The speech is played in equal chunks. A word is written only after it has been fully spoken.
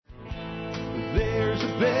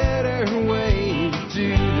there's a better way to do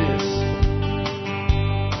this.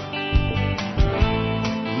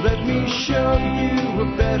 Let me show you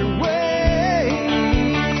a better way.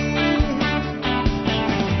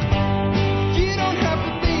 You don't have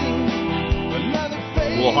to be another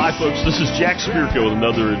face. Well, hi, folks. This is Jack Spirko with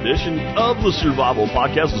another edition of the Survival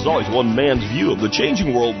Podcast. As always, one man's view of the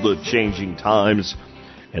changing world, the changing times,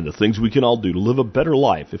 and the things we can all do to live a better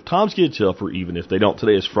life if times get tough, or even if they don't.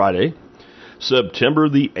 Today is Friday, September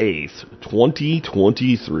the 8th,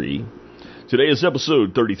 2023. Today is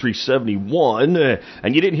episode 3371,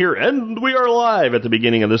 and you didn't hear, and we are live at the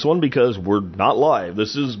beginning of this one because we're not live.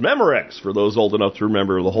 This is Memorex, for those old enough to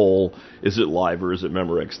remember the whole is it live or is it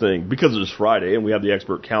Memorex thing, because it's Friday and we have the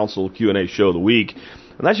Expert Council Q&A show of the week,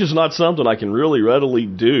 and that's just not something I can really readily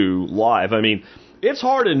do live. I mean, it's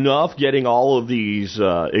hard enough getting all of these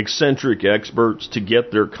eccentric experts to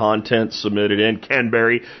get their content submitted in. Ken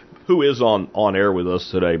Berry, who is on air with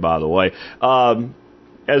us today, by the way,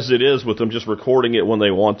 as it is with them just recording it when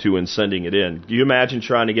they want to and sending it in. Do you imagine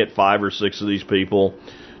trying to get 5 or 6 of these people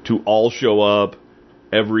to all show up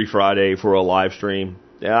every Friday for a live stream?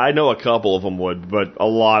 Yeah, I know a couple of them would, but a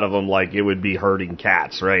lot of them, like, it would be herding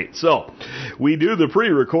cats, right? So, we do the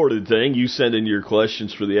pre-recorded thing. You send in your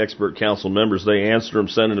questions for the Expert Council members. They answer them,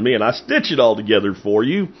 send them to me, and I stitch it all together for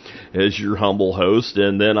you as your humble host.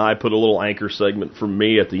 And then I put a little anchor segment from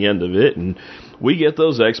me at the end of it, and we get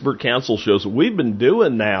those Expert Council shows. We've been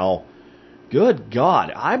doing now, good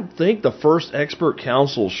God, I think the first Expert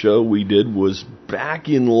Council show we did was back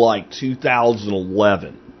in, like,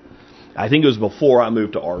 2011. I think it was before I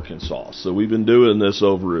moved to Arkansas. So we've been doing this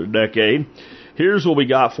over a decade. Here's what we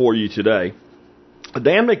got for you today.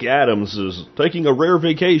 Dan McAdams is taking a rare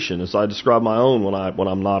vacation, as I describe my own when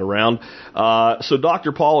I'm not around. So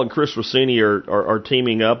Dr. Paul and Chris Rossini are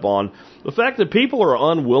teaming up on the fact that people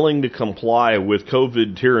are unwilling to comply with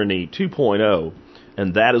COVID tyranny 2.0,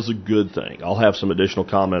 and that is a good thing. I'll have some additional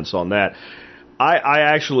comments on that. I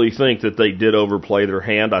actually think that they did overplay their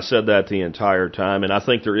hand. I said that the entire time, and I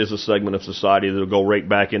think there is a segment of society that will go right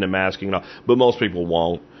back into masking, but most people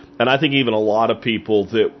won't. And I think even a lot of people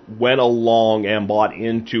that went along and bought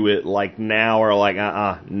into it like now are like,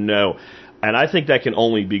 no. And I think that can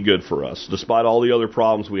only be good for us. Despite all the other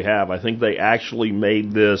problems we have, I think they actually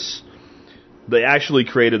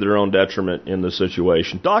created their own detriment in the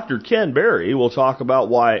situation. Dr. Ken Berry will talk about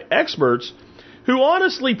why experts who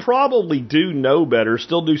honestly probably do know better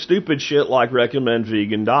still do stupid shit like recommend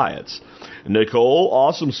vegan diets. Nicole,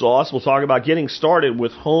 Awesome Sauce, will talk about getting started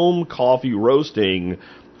with home coffee roasting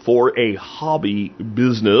for a hobby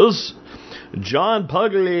business. John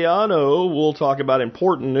Pugliano will talk about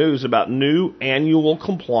important news about new annual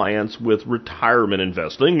compliance with retirement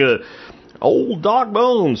investing. Old Doc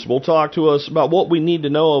Bones will talk to us about what we need to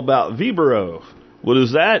know about Vibro. What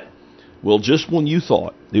is that? Well, just when you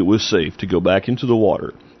thought it was safe to go back into the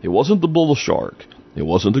water, it wasn't the bull shark, it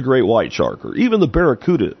wasn't the great white shark, or even the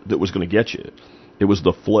barracuda that was going to get you. It was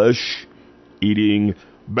the flesh-eating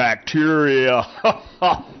bacteria.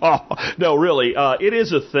 No, really, it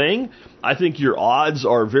is a thing. I think your odds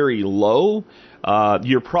are very low.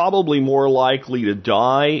 You're probably more likely to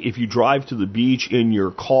die if you drive to the beach in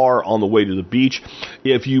your car on the way to the beach.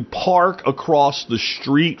 If you park across the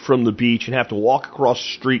street from the beach and have to walk across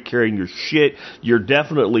the street carrying your shit, you're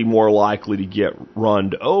definitely more likely to get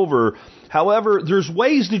run over. However, there's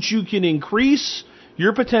ways that you can increase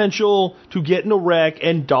your potential to get in a wreck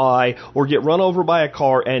and die, or get run over by a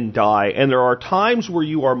car and die. And there are times where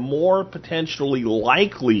you are more potentially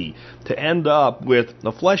likely to end up with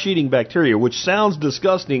a flesh-eating bacteria, which sounds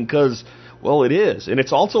disgusting because, well, it is. And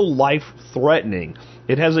it's also life-threatening.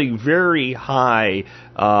 It has a very high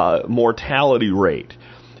mortality rate.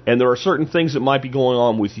 And there are certain things that might be going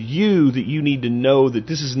on with you that you need to know that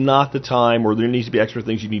this is not the time, or there needs to be extra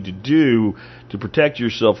things you need to do to protect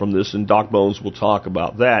yourself from this, and Doc Bones will talk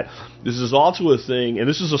about that. This is also a thing, and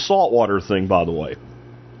this is a saltwater thing, by the way.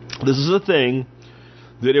 This is a thing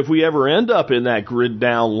that if we ever end up in that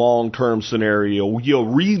grid-down long-term scenario, you'll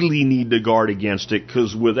really need to guard against it,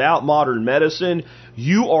 because without modern medicine,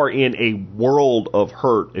 you are in a world of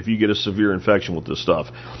hurt if you get a severe infection with this stuff.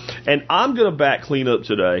 And I'm going to back clean up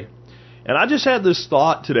today, and I just had this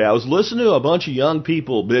thought today. I was listening to a bunch of young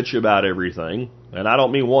people bitch about everything, and I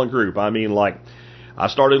don't mean one group. I mean, like, I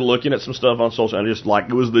started looking at some stuff on social, and just like,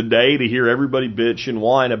 it was the day to hear everybody bitch and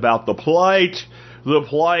whine about the plight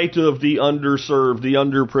of the underserved, the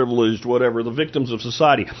underprivileged, whatever, the victims of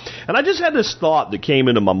society. And I just had this thought that came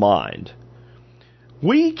into my mind.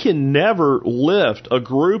 We can never lift a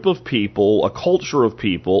group of people, a culture of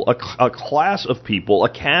people, a class of people, a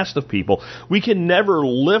caste of people. We can never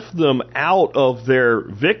lift them out of their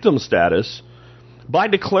victim status by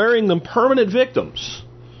declaring them permanent victims,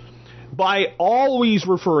 by always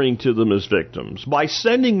referring to them as victims, by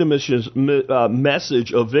sending the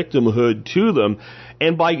message of victimhood to them,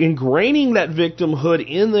 and by ingraining that victimhood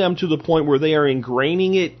in them to the point where they are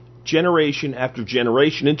ingraining it generation after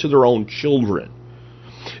generation into their own children.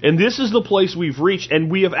 And this is the place we've reached,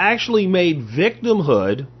 and we have actually made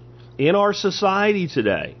victimhood in our society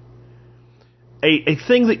today a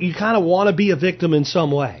thing that you kind of want to be a victim in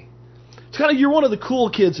some way. It's kind of, you're one of the cool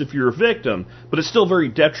kids if you're a victim, but it's still very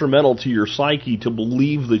detrimental to your psyche to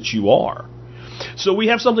believe that you are. So we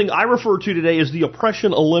have something I refer to today as the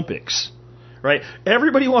oppression Olympics, right?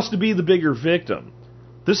 Everybody wants to be the bigger victim.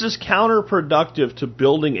 This is counterproductive to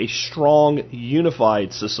building a strong,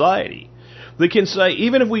 unified society that can say,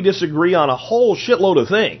 even if we disagree on a whole shitload of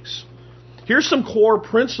things, here's some core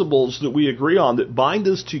principles that we agree on that bind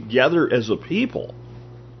us together as a people.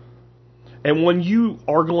 And when you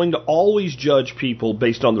are going to always judge people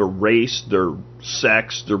based on their race, their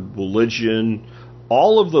sex, their religion,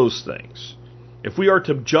 all of those things, if we are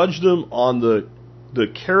to judge them on the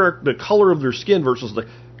color of their skin versus the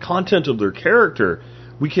content of their character,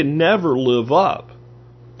 we can never live up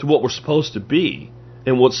to what we're supposed to be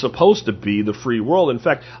and what's supposed to be the free world. In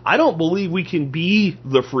fact, I don't believe we can be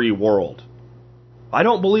the free world. I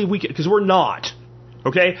don't believe we can, because we're not.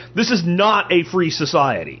 Okay? This is not a free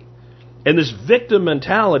society. And this victim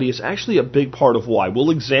mentality is actually a big part of why.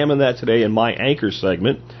 We'll examine that today in my anchor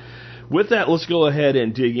segment. With that, let's go ahead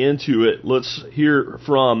and dig into it. Let's hear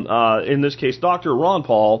from, in this case, Dr. Ron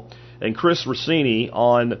Paul and Chris Rossini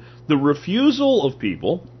on the refusal of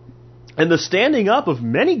people and the standing up of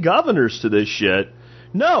many governors to this shit.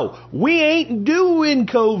 No, we ain't doing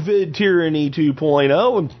COVID tyranny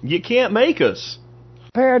 2.0, and you can't make us.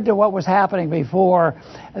 Compared to what was happening before,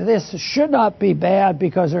 this should not be bad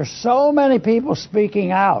because there's so many people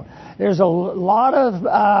speaking out. There's a lot of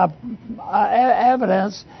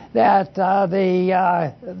evidence that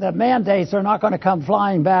the mandates are not going to come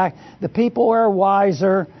flying back. The people are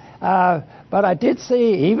wiser. But I did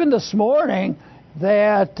see, even this morning,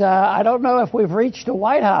 that I don't know if we've reached the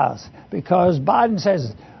White House because Biden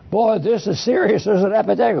says, boy, this is serious. There's an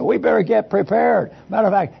epidemic. We better get prepared. Matter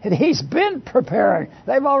of fact, he's been preparing.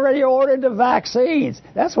 They've already ordered the vaccines.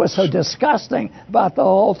 That's what's so disgusting about the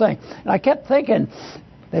whole thing. And I kept thinking,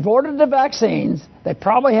 they've ordered the vaccines. They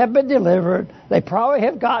probably have been delivered. They probably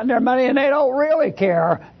have gotten their money, and they don't really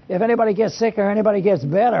care if anybody gets sick or anybody gets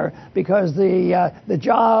better, because the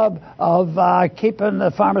job of keeping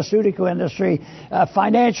the pharmaceutical industry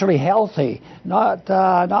financially healthy, not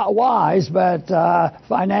wise, but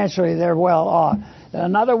financially they're well off.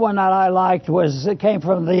 Another one that I liked it came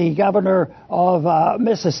from the governor of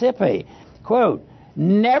Mississippi. Quote,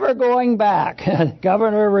 never going back.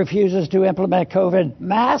 Governor refuses to implement COVID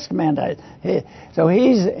mask mandate. So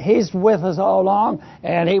he's with us all along,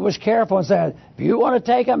 and he was careful and said, if you want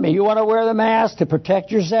to take them, you want to wear the mask to protect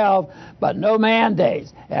yourself, but no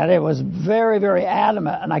mandates. And it was very, very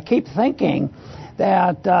adamant. And I keep thinking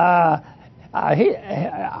that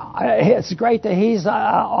it's great that he's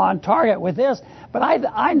on target with this, but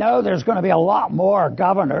I know there's going to be a lot more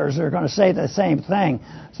governors that are going to say the same thing.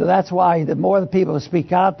 So that's why the more the people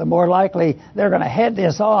speak out, the more likely they're going to head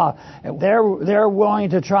this off. They're willing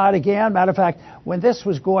to try it again. Matter of fact, when this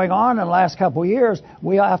was going on in the last couple of years,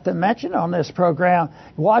 we have to mention on this program,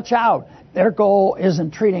 watch out. Their goal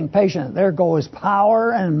isn't treating patients. Their goal is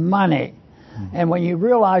power and money. And when you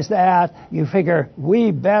realize that, you figure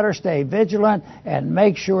we better stay vigilant and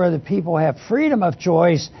make sure that people have freedom of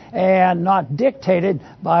choice and not dictated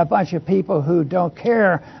by a bunch of people who don't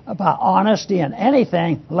care about honesty in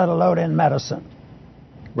anything, let alone in medicine.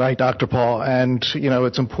 Right, Dr. Paul. And,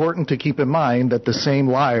 it's important to keep in mind that the same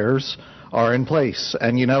liars are in place.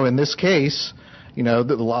 And, in this case, the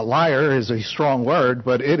liar is a strong word,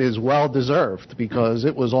 but it is well deserved because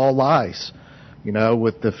it was all lies.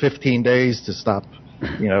 With the 15 days to stop,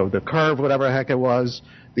 the curve, whatever the heck it was,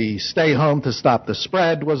 the stay home to stop the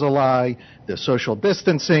spread was a lie, the social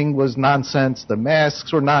distancing was nonsense, the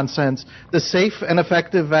masks were nonsense, the safe and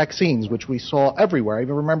effective vaccines, which we saw everywhere. I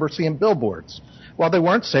even remember seeing billboards. Well, they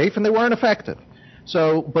weren't safe and they weren't effective.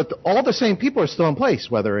 So, but all the same people are still in place,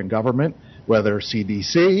 whether in government, whether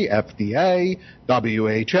CDC, FDA,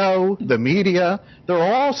 WHO, the media, they're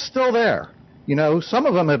all still there. Some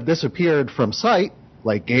of them have disappeared from sight,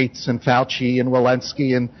 like Gates and Fauci and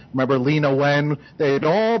Walensky and remember Lena Wen. They'd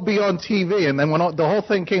all be on TV, and then when the whole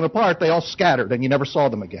thing came apart, they all scattered, and you never saw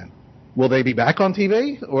them again. Will they be back on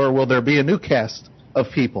TV, or will there be a new cast of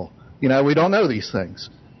people? We don't know these things.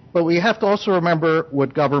 But we have to also remember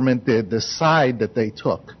what government did, the side that they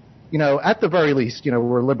took. At the very least,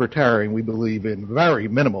 we're libertarian. We believe in very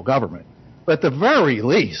minimal government. But at the very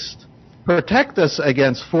least, protect us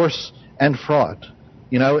against force and fraud.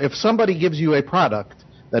 If somebody gives you a product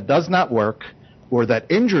that does not work, or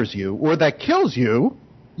that injures you, or that kills you,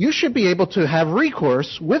 you should be able to have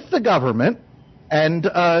recourse with the government and,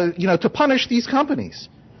 to punish these companies.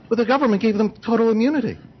 But the government gave them total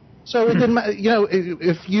immunity. So it didn't,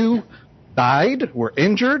 if you died, were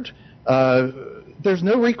injured, there's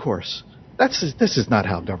no recourse. This is not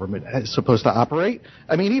how government is supposed to operate.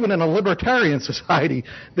 I mean, even in a libertarian society,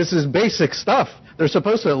 this is basic stuff. They're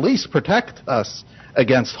supposed to at least protect us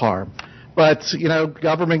against harm. But,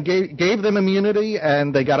 government gave them immunity,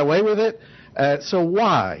 and they got away with it. So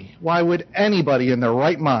why? Why would anybody in their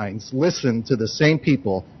right minds listen to the same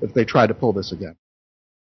people if they try to pull this again?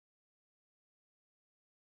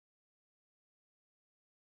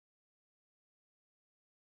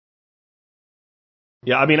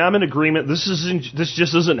 Yeah, I mean, I'm in agreement. This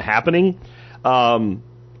just isn't happening.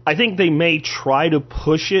 I think they may try to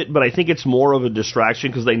push it, but I think it's more of a distraction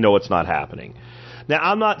because they know it's not happening. Now,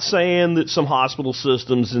 I'm not saying that some hospital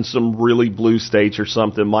systems in some really blue states or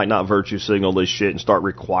something might not virtue signal this shit and start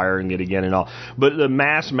requiring it again and all. But the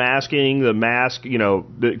mass masking, the mask,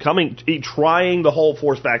 trying the whole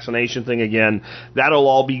forced vaccination thing again, that'll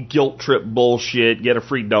all be guilt trip bullshit. Get a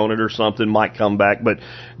free donut or something might come back. But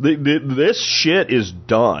this shit is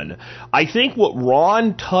done. I think what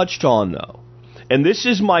Ron touched on, though, and this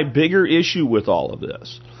is my bigger issue with all of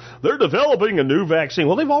this, they're developing a new vaccine.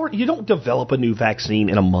 Well, you don't develop a new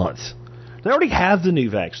vaccine in a month. They already have the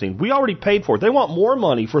new vaccine. We already paid for it. They want more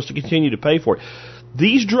money for us to continue to pay for it.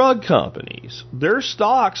 These drug companies, their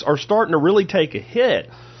stocks are starting to really take a hit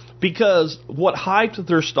because what hyped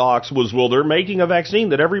their stocks was, they're making a vaccine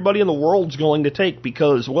that everybody in the world's going to take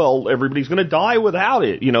because, everybody's going to die without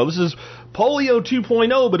it. This is polio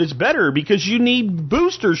 2.0, but it's better because you need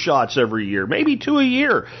booster shots every year, maybe 2 a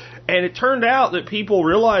year. And it turned out that people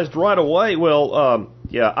realized right away,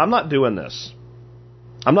 I'm not doing this.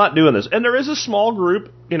 I'm not doing this. And there is a small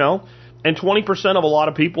group, and 20% of a lot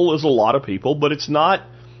of people is a lot of people, but it's not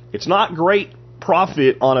great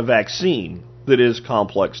profit on a vaccine that is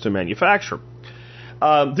complex to manufacture.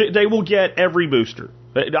 They will get every booster.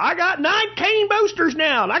 I got 19 boosters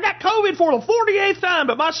now, and I got COVID for the 48th time,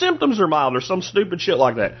 but my symptoms are mild, or some stupid shit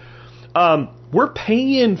like that. We're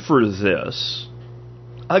paying for this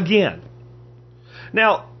again.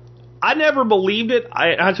 Now, I never believed it.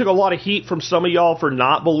 I took a lot of heat from some of y'all for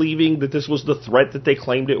not believing that this was the threat that they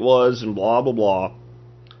claimed it was, and blah, blah, blah.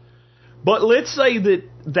 But let's say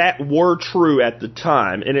that were true at the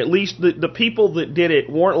time, and at least the people that did it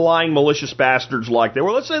weren't lying, malicious bastards like they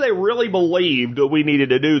were. Let's say they really believed that we needed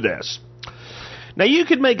to do this. Now, you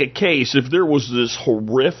could make a case if there was this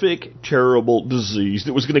horrific, terrible disease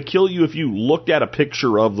that was going to kill you if you looked at a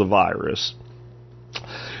picture of the virus,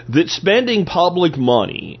 that spending public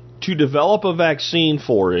money to develop a vaccine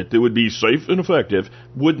for it that would be safe and effective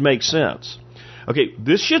would make sense. Okay,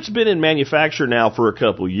 this shit's been in manufacture now for a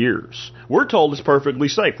couple years. We're told it's perfectly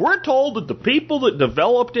safe. We're told that the people that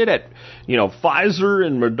developed it at, Pfizer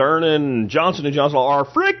and Moderna and Johnson & Johnson are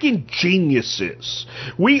freaking geniuses.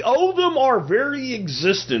 We owe them our very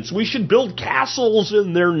existence. We should build castles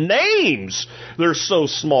in their names. They're so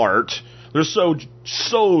smart. They're so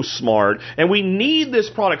smart, and we need this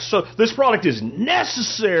product. So this product is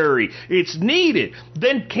necessary. It's needed.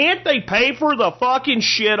 Then can't they pay for the fucking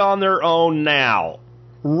shit on their own now?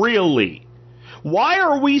 Really? Why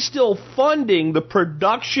are we still funding the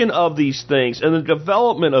production of these things and the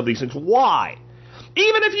development of these things? Why?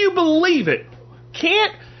 Even if you believe it,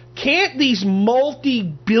 can't these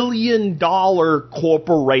multi-billion-dollar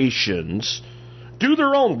corporations do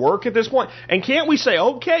their own work at this point? And can't we say,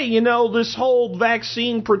 okay, this whole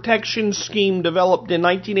vaccine protection scheme developed in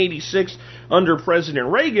 1986 under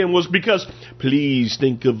President Reagan was because, please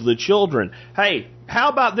think of the children. Hey, how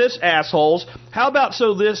about this, assholes? How about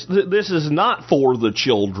this is not for the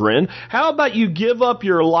children? How about you give up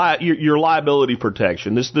your liability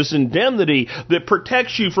protection, this indemnity that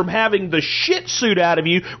protects you from having the shit suit out of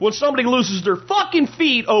you when somebody loses their fucking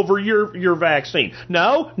feet over your vaccine?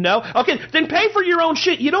 No. Okay, then pay for your own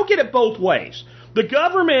shit. You don't get it both ways. The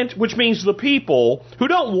government, which means the people who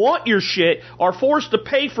don't want your shit, are forced to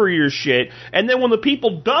pay for your shit, and then when the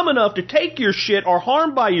people dumb enough to take your shit are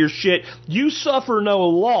harmed by your shit, you suffer no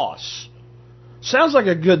loss. Sounds like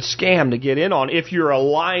a good scam to get in on if you're a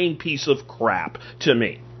lying piece of crap to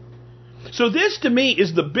me. So this, to me,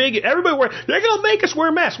 is the big... Everybody they're going to make us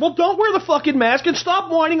wear masks. Well, don't wear the fucking mask and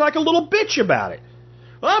stop whining like a little bitch about it.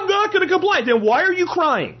 I'm not going to comply. Then why are you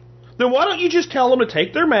crying? Then why don't you just tell them to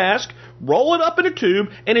take their mask, roll it up in a tube,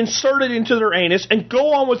 and insert it into their anus and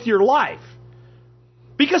go on with your life?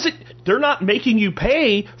 Because they're not making you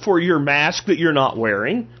pay for your mask that you're not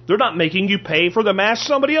wearing. They're not making you pay for the mask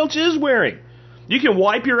somebody else is wearing. You can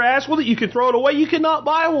wipe your ass with it. You can throw it away. You cannot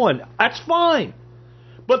buy one. That's fine.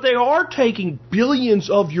 But they are taking billions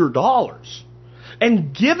of your dollars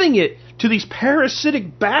and giving it to these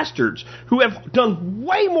parasitic bastards who have done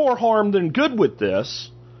way more harm than good with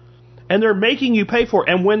this, and they're making you pay for it.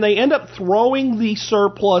 And when they end up throwing the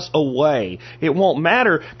surplus away, it won't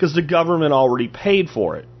matter because the government already paid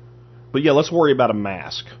for it. But yeah, let's worry about a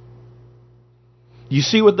mask. You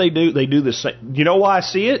see what they do? They do the same. You know why I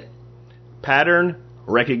see it? Pattern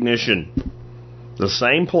recognition. The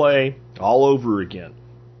same play all over again.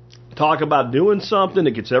 Talk about doing something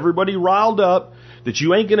that gets everybody riled up that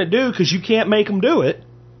you ain't going to do because you can't make them do it,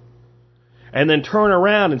 and then turn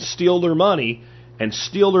around and steal their money and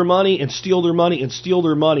steal their money and steal their money and steal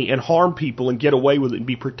their money and harm people and get away with it and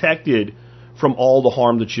be protected from all the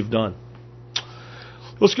harm that you've done.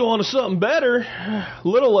 Let's go on to something better, a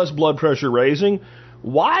little less blood pressure raising.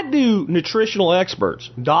 Why do nutritional experts,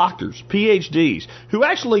 doctors, PhDs, who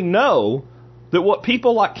actually know that what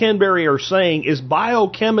people like Ken Berry are saying is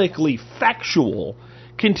biochemically factual,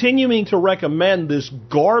 continuing to recommend this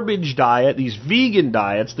garbage diet, these vegan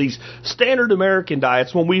diets, these standard American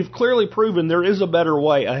diets, when we've clearly proven there is a better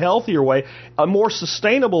way, a healthier way, a more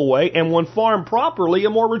sustainable way, and when farmed properly, a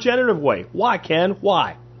more regenerative way? Why, Ken?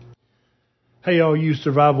 Why? Hey, all you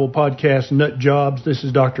survival podcast nut jobs. This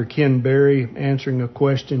is Dr. Ken Berry answering a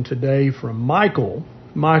question today from Michael.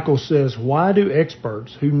 Michael says, why do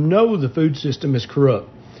experts who know the food system is corrupt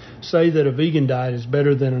say that a vegan diet is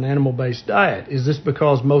better than an animal-based diet? Is this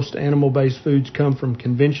because most animal-based foods come from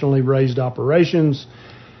conventionally raised operations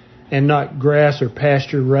and not grass or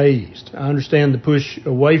pasture raised? I understand the push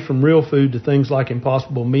away from real food to things like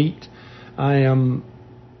Impossible Meat. I am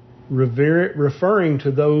referring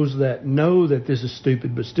to those that know that this is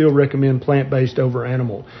stupid but still recommend plant-based over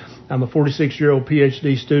animal. I'm a 46-year-old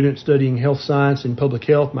PhD student studying health science and public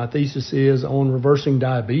health. My thesis is on reversing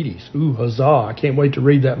diabetes. Ooh, huzzah. I can't wait to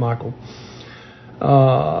read that, Michael.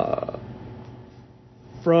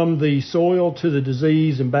 From the soil to the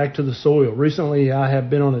disease and back to the soil. Recently, I have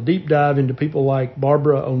been on a deep dive into people like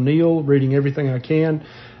Barbara O'Neill, reading everything I can.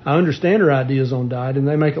 I understand her ideas on diet, and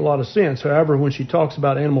they make a lot of sense. However, when she talks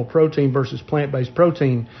about animal protein versus plant-based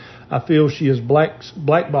protein, I feel she is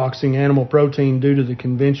blackboxing animal protein due to the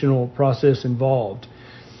conventional process involved.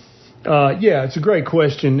 Yeah, it's a great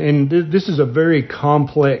question, and this is a very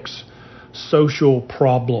complex social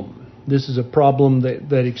problem. This is a problem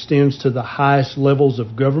that extends to the highest levels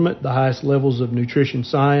of government, the highest levels of nutrition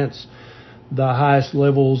science, the highest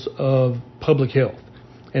levels of public health.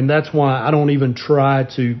 And that's why I don't even try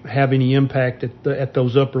to have any impact at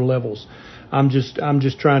those upper levels. I'm just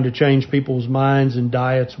trying to change people's minds and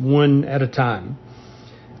diets one at a time.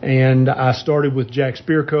 And I started with Jack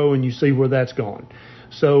Spirko, and you see where that's gone.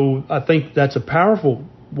 So I think that's a powerful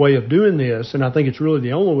way of doing this, and I think it's really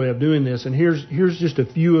the only way of doing this. And here's just a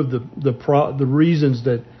few of the reasons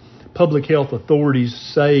that public health authorities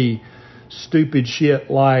say stupid shit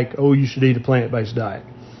like, oh, you should eat a plant-based diet.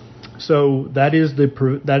 So that is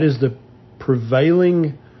the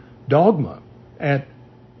prevailing dogma at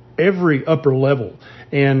every upper level.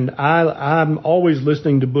 And I'm always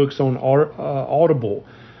listening to books on Audible,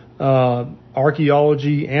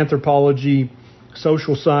 archaeology, anthropology,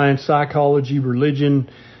 social science, psychology, religion,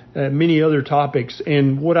 many other topics.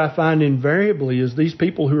 And what I find invariably is these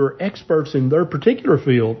people who are experts in their particular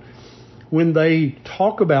field, when they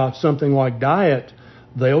talk about something like diet,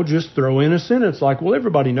 they'll just throw in a sentence like, well,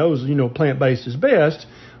 everybody knows, plant-based is best.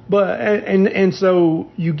 But and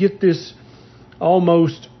so you get this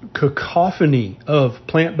almost cacophony of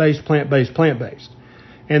plant-based.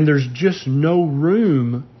 And there's just no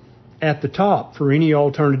room at the top for any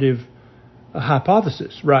alternative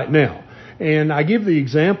hypothesis right now. And I give the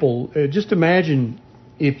example, just imagine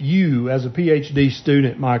if you, as a PhD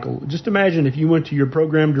student, Michael, just imagine if you went to your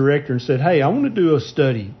program director and said, hey, I want to do a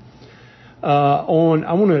study I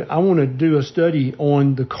want to do a study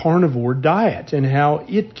on the carnivore diet and how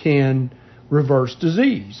it can reverse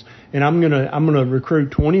disease. And I'm gonna recruit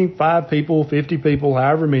 25 people, 50 people,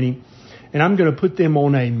 however many, and I'm going to put them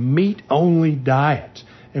on a meat-only diet.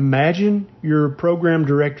 Imagine your program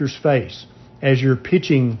director's face as you're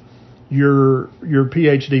pitching your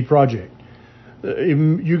PhD project.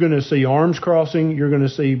 You're going to see arms crossing. You're going to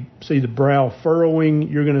see the brow furrowing.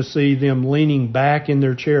 You're going to see them leaning back in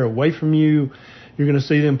their chair away from you. You're going to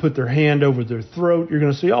see them put their hand over their throat. You're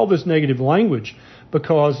going to see all this negative language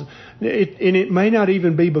because it may not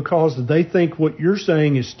even be because they think what you're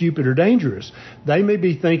saying is stupid or dangerous. They may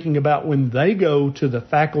be thinking about when they go to the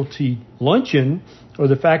faculty luncheon or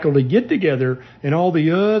the faculty get together and all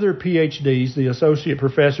the other PhDs, the associate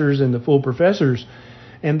professors and the full professors,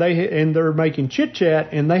 and they're making chit chat,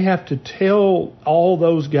 and they have to tell all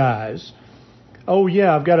those guys, oh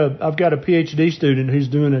yeah, I've got a PhD student who's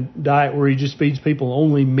doing a diet where he just feeds people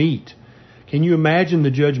only meat. Can you imagine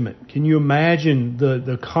the judgment? Can you imagine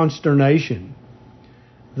the consternation?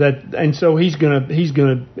 And so he's gonna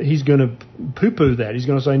poo-poo that. He's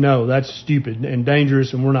gonna say, no, that's stupid and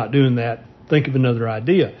dangerous, and we're not doing that. Think of another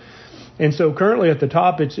idea. And so currently at the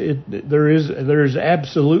top, there is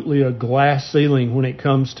absolutely a glass ceiling when it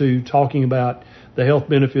comes to talking about the health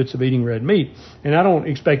benefits of eating red meat. And I don't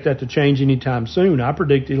expect that to change anytime soon. I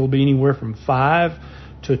predict it'll be anywhere from 5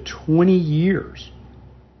 to 20 years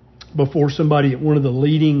before somebody at one of the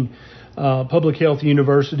leading public health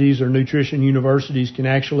universities or nutrition universities can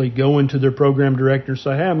actually go into their program director and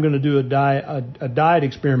say, hey, I'm going to do a diet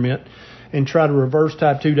experiment and try to reverse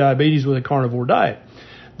type 2 diabetes with a carnivore diet.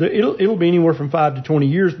 It'll be anywhere from 5 to 20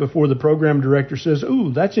 years before the program director says,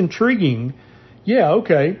 ooh, that's intriguing. Yeah,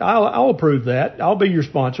 okay, I'll approve that. I'll be your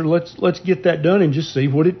sponsor. Let's get that done and just see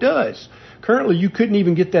what it does. Currently, you couldn't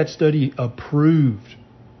even get that study approved,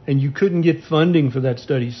 and you couldn't get funding for that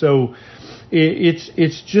study. So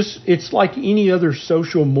it's like any other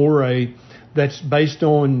social moray that's based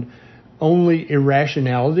on only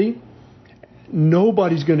irrationality.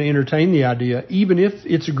 Nobody's going to entertain the idea, even if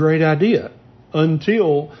it's a great idea,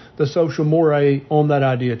 until the social moray on that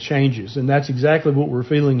idea changes. And that's exactly what we're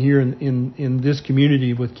feeling here in this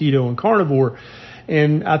community with keto and carnivore.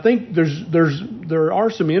 And I think there are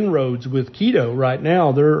some inroads with keto right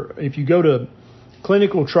now. If you go to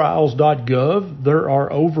clinicaltrials.gov, there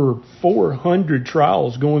are over 400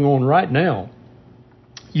 trials going on right now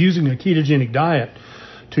using a ketogenic diet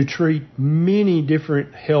to treat many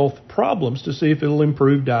different health problems to see if it'll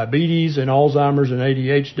improve diabetes and Alzheimer's and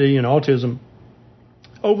ADHD and autism.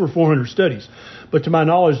 Over 400 studies. But to my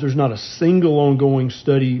knowledge, there's not a single ongoing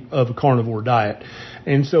study of a carnivore diet.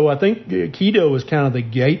 And so I think keto is kind of the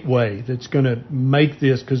gateway that's going to make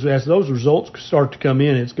this, because as those results start to come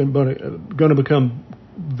in, it's going to become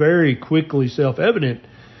very quickly self-evident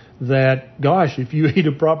that, gosh, if you eat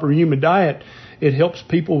a proper human diet, it helps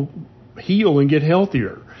people heal and get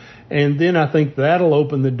healthier. And then I think that'll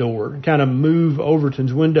open the door, kind of move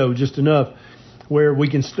Overton's window just enough where we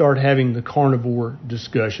can start having the carnivore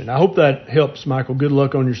discussion. I hope that helps, Michael. Good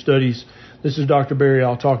luck on your studies. This is Dr. Berry.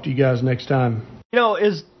 I'll talk to you guys next time.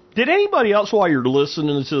 Did anybody else, while you're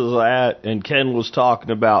listening to that, and Ken was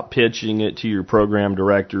talking about pitching it to your program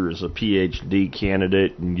director as a PhD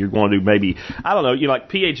candidate, and you're going to do maybe, I don't know, like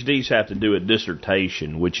PhDs have to do a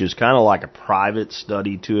dissertation, which is kind of like a private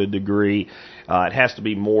study to a degree. It has to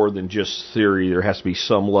be more than just theory. There has to be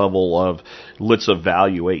some level of let's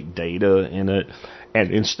evaluate data in it.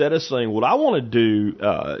 And instead of saying, what I want to do,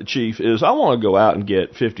 Chief, is I want to go out and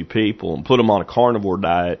get 50 people and put them on a carnivore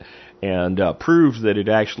diet and prove that it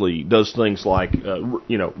actually does things like,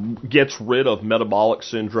 gets rid of metabolic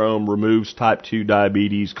syndrome, removes type 2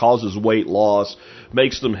 diabetes, causes weight loss,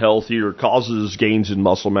 makes them healthier, causes gains in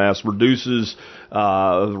muscle mass, reduces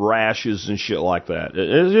rashes and shit like that.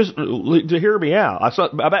 It's just to hear me out.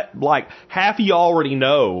 I bet like half of you already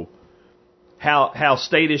know how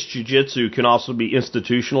statist jiu-jitsu can also be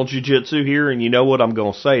institutional jiu-jitsu here, and you know what I'm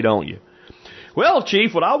going to say, don't you? Well,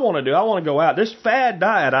 Chief, what I want to do, I want to go out. This fad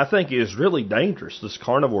diet, I think, is really dangerous, this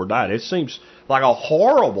carnivore diet. It seems like a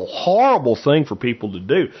horrible, horrible thing for people to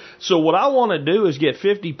do. So what I want to do is get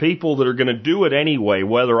 50 people that are going to do it anyway,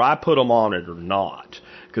 whether I put them on it or not.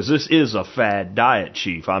 Because this is a fad diet,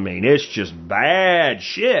 Chief. I mean, it's just bad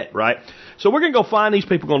shit, right? So we're going to go find these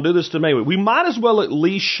people going to do this to me. We might as well at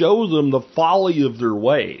least show them the folly of their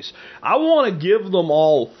ways. I want to give them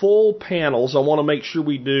all full panels. I want to make sure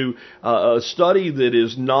we do a study that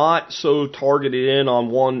is not so targeted in on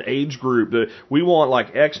one age group. That we want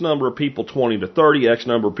like X number of people 20 to 30, X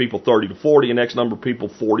number of people 30 to 40, and X number of people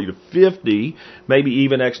 40 to 50, maybe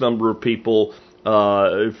even X number of people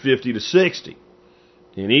 50 to 60.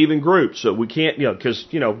 In even groups. So we can't, because,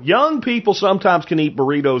 young people sometimes can eat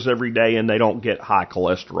burritos every day and they don't get high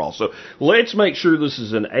cholesterol. So let's make sure this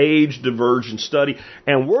is an age divergent study.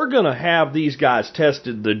 And we're going to have these guys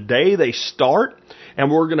tested the day they start.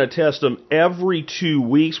 and we're going to test them every 2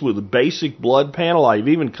 weeks with a basic blood panel. I've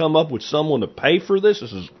even come up with someone to pay for this.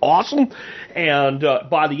 This is awesome. And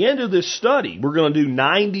by the end of this study, we're going to do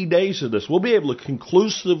 90 days of this. We'll be able to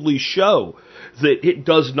conclusively show that it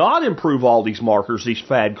does not improve all these markers these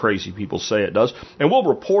fad crazy people say it does, and we'll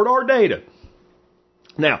report our data.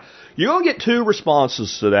 Now, you're going to get two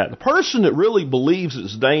responses to that. The person that really believes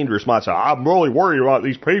it's dangerous might say, I'm really worried about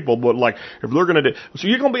these people, but like, if they're going to do... So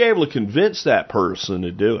you're going to be able to convince that person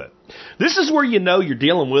to do it. This is where you know you're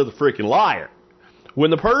dealing with a freaking liar.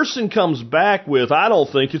 When the person comes back with, I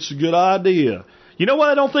don't think it's a good idea. You know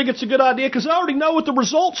why I don't think it's a good idea? Because I already know what the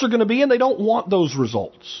results are going to be, and they don't want those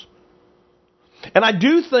results. And I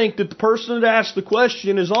do think that the person that asked the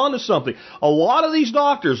question is onto something. A lot of these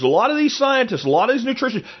doctors, a lot of these scientists, a lot of these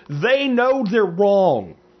nutritionists, they know they're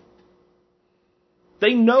wrong.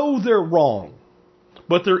 They know they're wrong.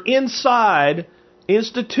 But they're inside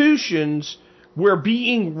institutions where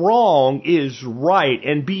being wrong is right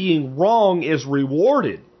and being wrong is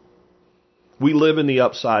rewarded. We live in the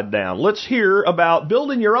upside down. Let's hear about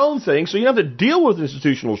building your own thing so you don't have to deal with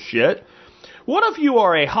institutional shit. What if you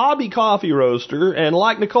are a hobby coffee roaster and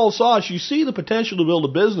like Nicole Sauce, you see the potential to build a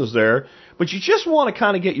business there, but you just want to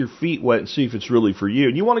kind of get your feet wet and see if it's really for you.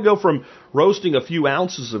 And you want to go from roasting a few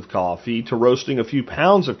ounces of coffee to roasting a few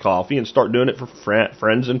pounds of coffee and start doing it for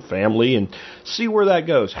friends and family and see where that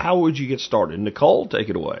goes. How would you get started? Nicole, take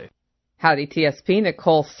it away. Howdy TSP,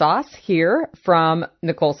 Nicole Sauce here from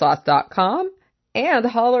NicoleSauce.com and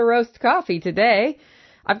Hollow Roast Coffee today.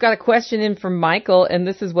 I've got a question in from Michael, and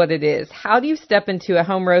this is what it is. How do you step into a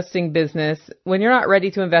home roasting business when you're not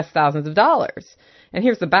ready to invest thousands of dollars? And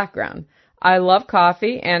here's the background. I love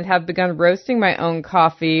coffee and have begun roasting my own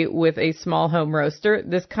coffee with a small home roaster.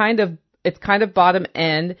 It's kind of bottom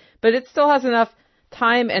end, but it still has enough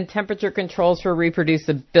time and temperature controls for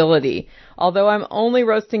reproducibility. Although I'm only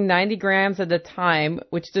roasting 90 grams at a time,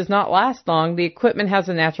 which does not last long, the equipment has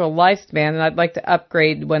a natural lifespan, and I'd like to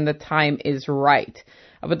upgrade when the time is right.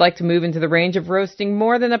 I would like to move into the range of roasting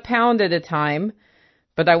more than a pound at a time,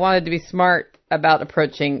 but I wanted to be smart about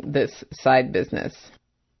approaching this side business.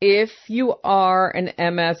 If you are an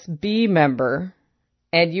MSB member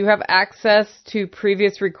and you have access to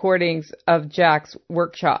previous recordings of Jack's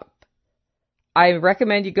workshop, I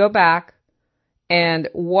recommend you go back and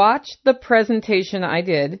watch the presentation I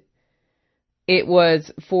did. It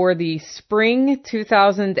was for the spring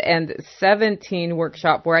 2017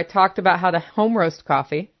 workshop where I talked about how to home roast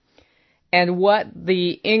coffee and what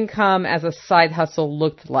the income as a side hustle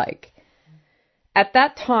looked like. At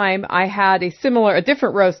that time, I had a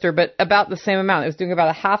different roaster, but about the same amount. It was doing about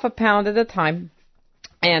a half a pound at a time.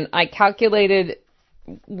 And I calculated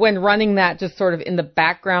when running that just sort of in the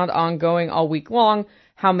background ongoing all week long,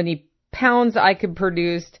 how many pounds I could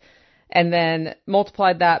produce, and then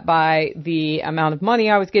multiplied that by the amount of money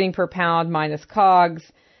I was getting per pound minus COGS,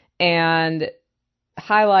 and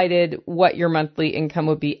highlighted what your monthly income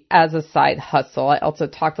would be as a side hustle. I also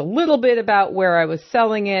talked a little bit about where I was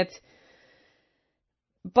selling it,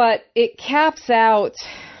 but it caps out,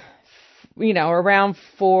 around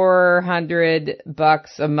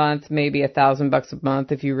 $400 a month, maybe $1,000 a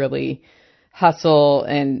month if you really hustle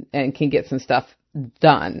and can get some stuff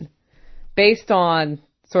done based on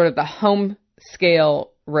sort of the home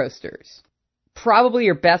scale roasters. Probably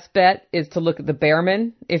your best bet is to look at the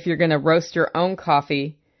Behrman if you're going to roast your own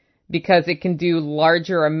coffee, because it can do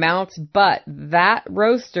larger amounts, but that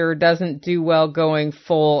roaster doesn't do well going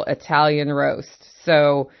full Italian roast.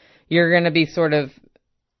 So you're going to be sort of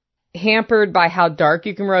hampered by how dark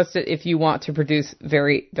you can roast it if you want to produce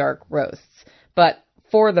very dark roasts. But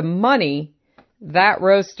for the money, that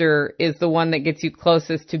roaster is the one that gets you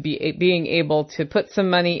closest to being able to put some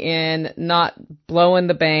money in, not blow in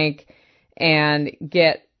the bank, and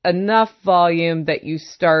get enough volume that you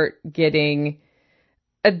start getting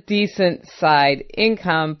a decent side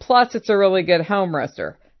income. Plus, it's a really good home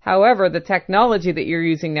roaster. However, the technology that you're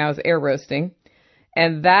using now is air roasting,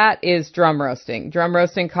 and that is drum roasting. Drum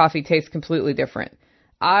roasting coffee tastes completely different.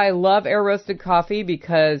 I love air roasted coffee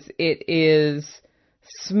because it is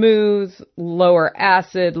smooth, lower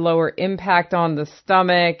acid, lower impact on the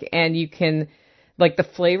stomach, and you can, the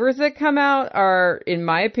flavors that come out are, in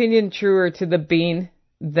my opinion, truer to the bean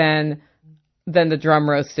than the drum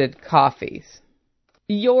roasted coffees.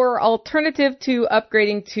 Your alternative to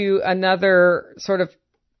upgrading to another sort of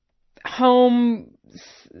home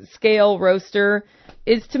scale roaster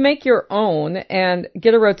is to make your own and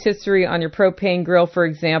get a rotisserie on your propane grill, for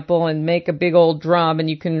example, and make a big old drum, and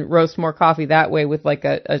you can roast more coffee that way with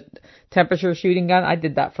a temperature shooting gun. I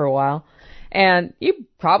did that for a while. And you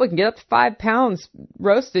probably can get up to 5 pounds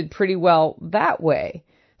roasted pretty well that way.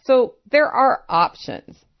 So there are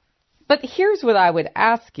options. But here's what I would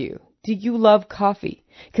ask you. Do you love coffee?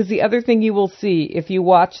 Because the other thing you will see if you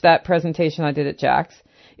watch that presentation I did at Jack's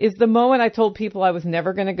is the moment I told people I was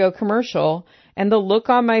never going to go commercial and the look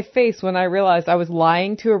on my face when I realized I was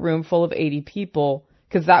lying to a room full of 80 people,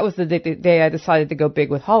 because that was the day I decided to go big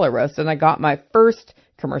with Hollow Roast, and I got my first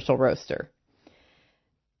commercial roaster.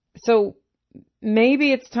 So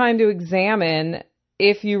maybe it's time to examine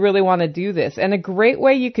if you really want to do this. And a great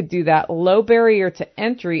way you could do that, low barrier to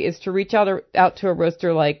entry, is to reach out to a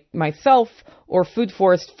roaster like myself or Food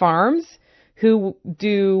Forest Farms, who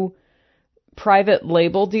do private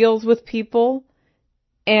label deals with people,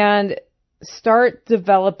 and start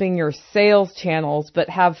developing your sales channels, but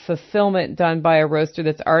have fulfillment done by a roaster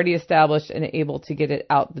that's already established and able to get it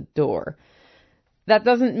out the door. That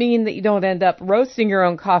doesn't mean that you don't end up roasting your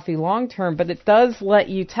own coffee long term, but it does let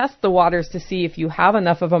you test the waters to see if you have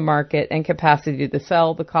enough of a market and capacity to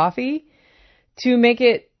sell the coffee to make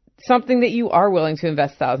it something that you are willing to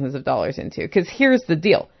invest thousands of dollars into. Because here's the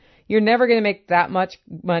deal. You're never going to make that much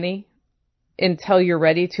money until you're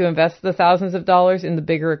ready to invest the thousands of dollars in the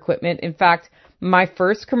bigger equipment. In fact, my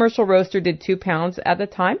first commercial roaster did 2 pounds at the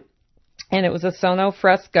time, and it was a Sono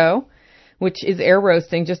Fresco, which is air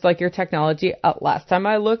roasting, just like your technology. Last time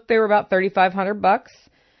I looked, they were about $3,500.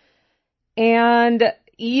 And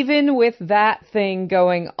even with that thing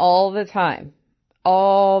going all the time,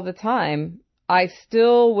 I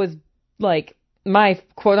still was like, my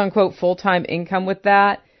quote unquote full-time income with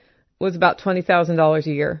that was about $20,000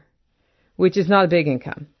 a year, which is not a big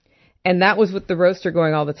income. And that was with the roaster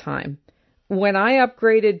going all the time. When I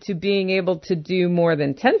upgraded to being able to do more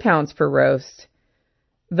than 10 pounds per roast,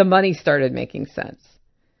 the money started making sense.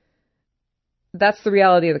 That's the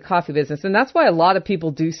reality of the coffee business. And that's why a lot of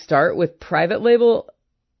people do start with private label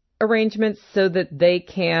arrangements, so that they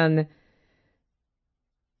can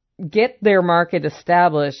get their market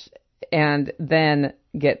established and then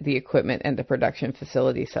get the equipment and the production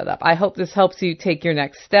facility set up. I hope this helps you take your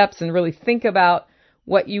next steps and really think about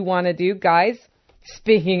what you want to do. Guys,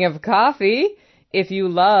 speaking of coffee, if you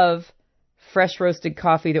love fresh roasted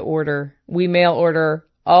coffee to order, we mail order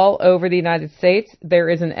all over the United States. There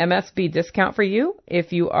is an MSB discount for you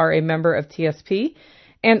if you are a member of TSP.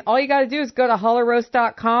 And all you got to do is go to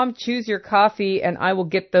hollowroast.com, choose your coffee, and I will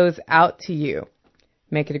get those out to you.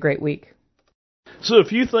 Make it a great week. So a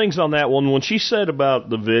few things on that one. When she said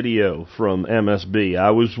about the video from MSB,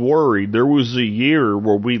 I was worried. There was a year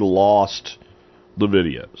where we lost the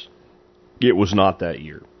videos. It was not that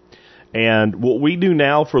year. And what we do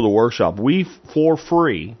now for the workshop, we, for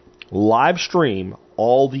free, live stream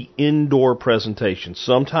all the indoor presentations.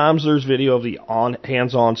 Sometimes there's video of the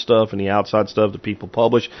hands-on stuff and the outside stuff that people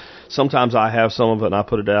publish. Sometimes I have some of it and I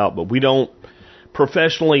put it out, but we don't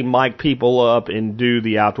professionally mic people up and do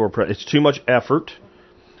the outdoor it's too much effort.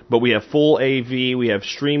 But we have full AV, we have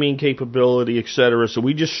streaming capability, etc. So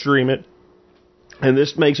we just stream it. And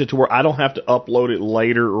this makes it to where I don't have to upload it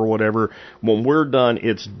later or whatever. When we're done,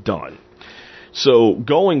 it's done. So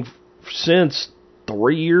going since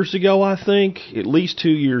 3 years ago, I think, at least 2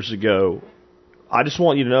 years ago, I just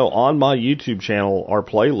want you to know on my YouTube channel are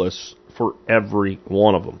playlists for every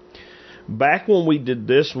one of them. Back when we did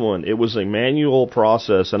this one, it was a manual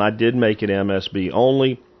process, and I did make it MSB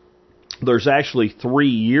only. There's actually 3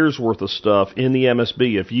 years worth of stuff in the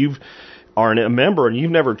MSB. If you are a member and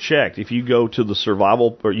you've never checked, if you go to the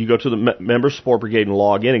survival, or you go to the Member Support Brigade and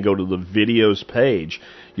log in and go to the videos page,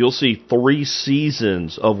 you'll see 3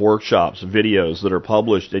 seasons of workshops, videos that are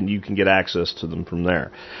published, and you can get access to them from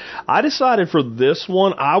there. I decided for this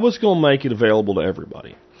one, I was going to make it available to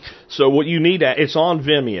everybody. So what you need, it's on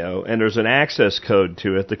Vimeo, and there's an access code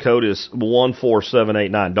to it. The code is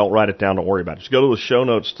 14789. Don't write it down. Don't worry about it. Just go to the show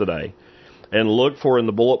notes today and look for, in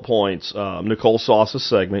the bullet points, Nicole Sauce's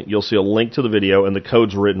segment. You'll see a link to the video, and the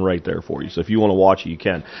code's written right there for you. So if you want to watch it, you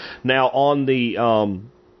can. Now, on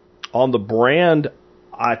the brand,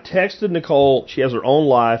 I texted Nicole. She has her own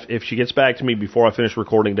life. If she gets back to me before I finish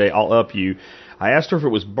recording day, I'll up you. I asked her if it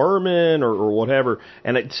was Burman or whatever,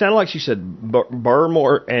 and it sounded like she said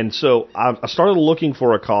Burmore, and so I started looking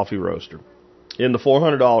for a coffee roaster in the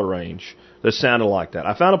 $400 range that sounded like that.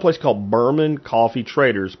 I found a place called Burman Coffee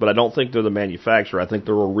Traders, but I don't think they're the manufacturer. I think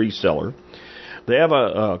they're a reseller. They have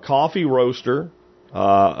a coffee roaster,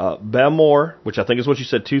 Bemore, which I think is what you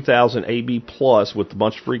said, 2000 AB plus, with a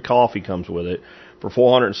bunch of free coffee comes with it, for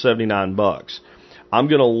 $479. I'm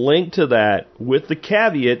going to link to that with the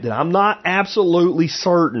caveat that I'm not absolutely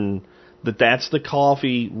certain that's the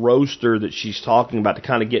coffee roaster that she's talking about to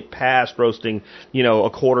kind of get past roasting, a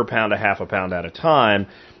quarter pound to half a pound at a time,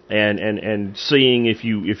 and seeing if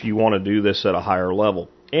you want to do this at a higher level.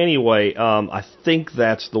 Anyway, I think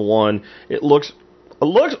that's the one. It looks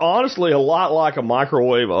honestly a lot like a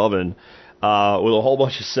microwave oven with a whole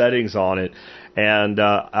bunch of settings on it. And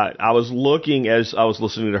I was looking as I was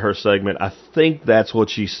listening to her segment. I think that's what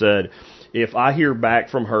she said. If I hear back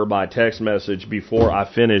from her by text message before I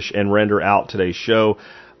finish and render out today's show,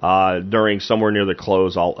 during somewhere near the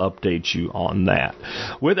close, I'll update you on that.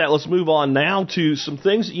 With that, let's move on now to some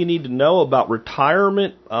things that you need to know about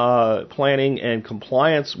retirement planning and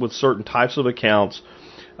compliance with certain types of accounts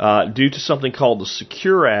due to something called the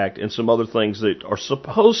Secure Act and some other things that are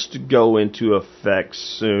supposed to go into effect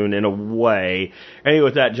soon in a way. Anyway,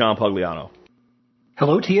 with that, John Pugliano.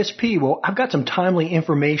 Hello, TSP. Well, I've got some timely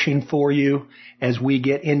information for you as we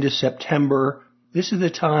get into September. This is the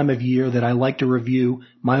time of year that I like to review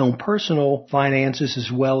my own personal finances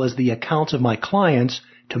as well as the accounts of my clients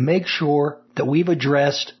to make sure that we've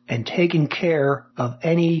addressed and taken care of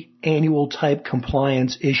any annual type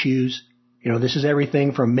compliance issues. This is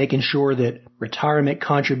everything from making sure that retirement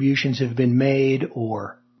contributions have been made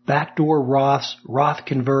or backdoor Roths, Roth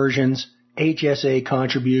conversions, HSA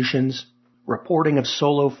contributions, reporting of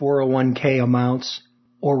solo 401k amounts,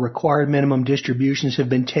 or required minimum distributions have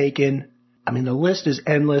been taken. I mean, the list is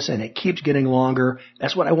endless and it keeps getting longer.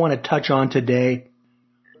 That's what I want to touch on today.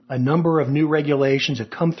 A number of new regulations have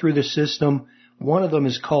come through the system. One of them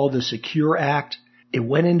is called the Secure Act. It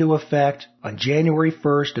went into effect on January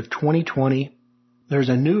 1st of 2020. There's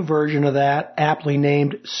a new version of that, aptly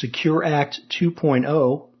named Secure Act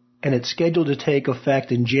 2.0, and it's scheduled to take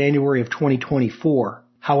effect in January of 2024.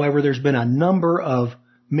 However, there's been a number of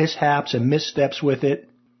mishaps and missteps with it.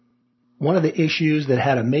 One of the issues that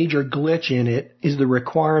had a major glitch in it is the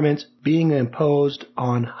requirements being imposed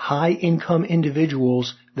on high-income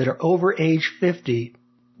individuals that are over age 50,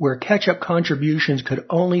 where catch-up contributions could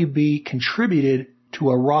only be contributed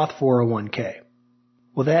to a Roth 401k.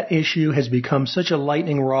 Well, that issue has become such a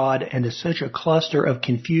lightning rod and is such a cluster of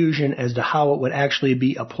confusion as to how it would actually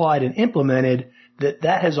be applied and implemented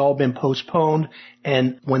that has all been postponed.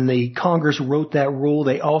 And when the Congress wrote that rule,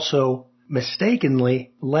 they also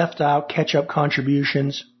mistakenly left out catch-up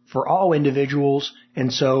contributions for all individuals.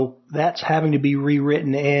 And so that's having to be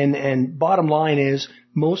rewritten in. And bottom line is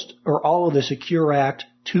most or all of the Secure Act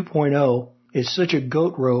 2.0 is such a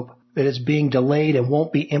goat rope that it's being delayed and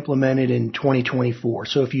won't be implemented in 2024.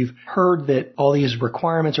 So if you've heard that all these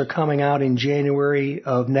requirements are coming out in January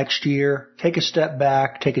of next year, take a step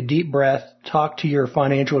back, take a deep breath, talk to your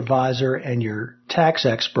financial advisor and your tax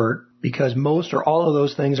expert, because most or all of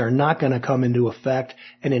those things are not going to come into effect.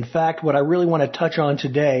 And in fact, what I really want to touch on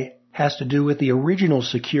today has to do with the original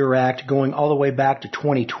Secure Act going all the way back to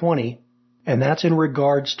 2020, and that's in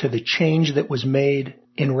regards to the change that was made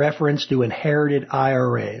in reference to inherited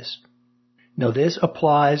IRAs. Now, this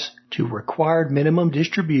applies to required minimum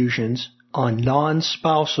distributions on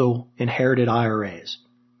non-spousal inherited IRAs.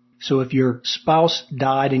 So if your spouse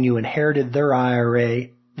died and you inherited their IRA,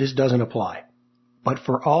 this doesn't apply. But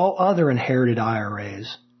for all other inherited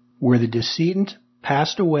IRAs, where the decedent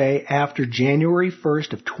passed away after January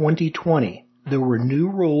 1st of 2020, there were new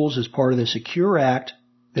rules as part of the Secure Act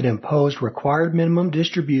that imposed required minimum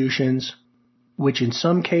distributions, which in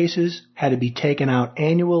some cases had to be taken out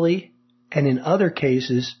annually, and in other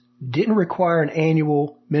cases didn't require an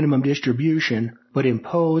annual minimum distribution, but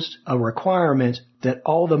imposed a requirement that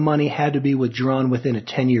all the money had to be withdrawn within a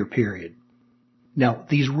 10-year period. Now,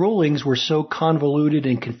 these rulings were so convoluted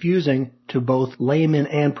and confusing to both laymen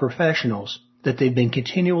and professionals that they've been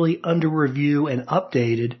continually under review and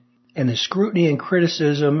updated, and the scrutiny and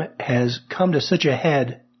criticism has come to such a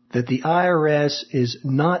head that the IRS is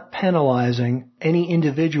not penalizing any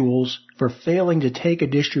individuals for failing to take a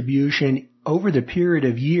distribution over the period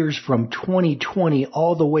of years from 2020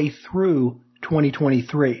 all the way through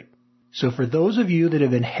 2023. So for those of you that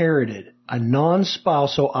have inherited a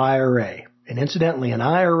non-spousal IRA, and incidentally, an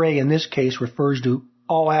IRA in this case refers to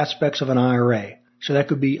all aspects of an IRA. So that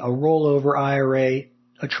could be a rollover IRA,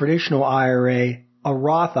 a traditional IRA, a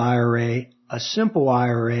Roth IRA, a simple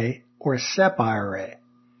IRA, or a SEP IRA.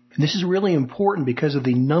 And this is really important because of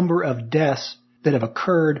the number of deaths that have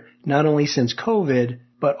occurred not only since COVID,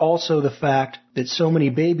 but also the fact that so many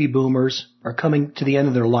baby boomers are coming to the end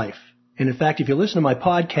of their life. And in fact, if you listen to my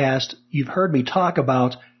podcast, you've heard me talk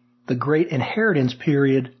about the great inheritance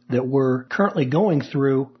period that we're currently going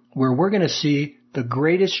through, where we're going to see the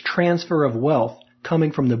greatest transfer of wealth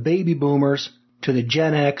coming from the baby boomers to the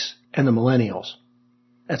Gen X and the millennials.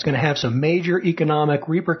 That's going to have some major economic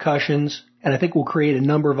repercussions, and I think will create a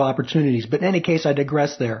number of opportunities. But in any case, I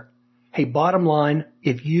digress there. Hey, bottom line,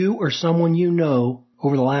 if you or someone you know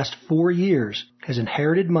over the last 4 years has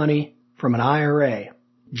inherited money from an IRA,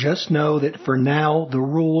 just know that for now the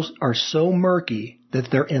rules are so murky that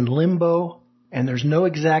they're in limbo and there's no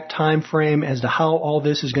exact time frame as to how all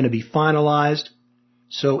this is going to be finalized.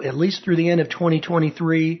 So at least through the end of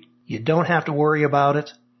 2023, you don't have to worry about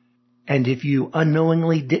it. And if you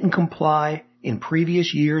unknowingly didn't comply in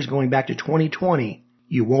previous years going back to 2020,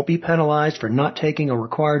 you won't be penalized for not taking a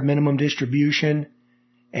required minimum distribution.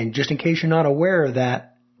 And just in case you're not aware of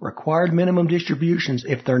that, required minimum distributions,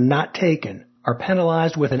 if they're not taken, are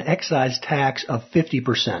penalized with an excise tax of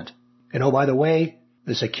 50%. And oh, by the way,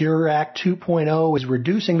 the Secure Act 2.0 is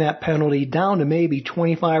reducing that penalty down to maybe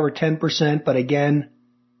 25 or 10%, but again,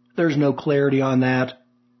 there's no clarity on that,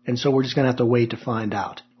 and so we're just going to have to wait to find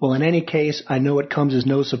out. Well, in any case, I know it comes as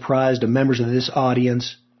no surprise to members of this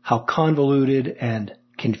audience how convoluted and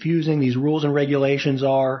confusing these rules and regulations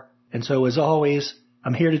are, and so as always,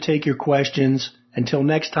 I'm here to take your questions. Until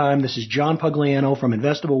next time, this is John Pugliano from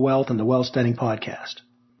Investable Wealth and the Wealth Studying Podcast.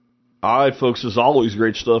 All right, folks, as always,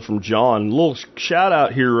 great stuff from John. A little shout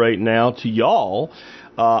out here right now to y'all.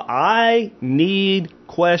 I need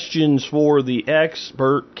questions for the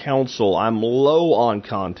expert council. I'm low on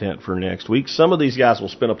content for next week. Some of these guys will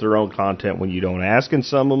spin up their own content when you don't ask, and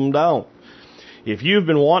some of them don't. If you've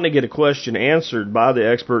been wanting to get a question answered by the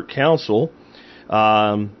expert council,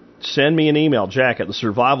 send me an email, Jack at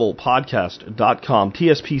thesurvivalpodcast.com,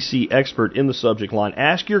 TSPC expert in the subject line.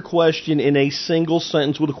 Ask your question in a single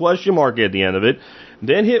sentence with a question mark at the end of it.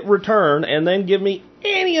 Then hit return, and then give me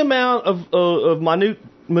any amount of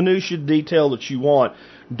minutiae detail that you want.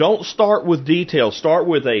 Don't start with detail. Start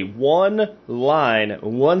with a one-line,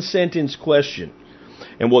 one-sentence question.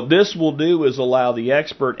 And what this will do is allow the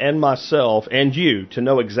expert and myself and you to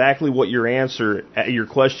know exactly what your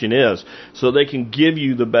question is, so they can give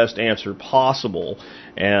you the best answer possible.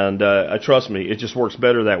 And trust me, it just works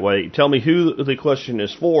better that way. Tell me who the question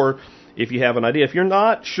is for if you have an idea. If you're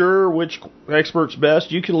not sure which expert's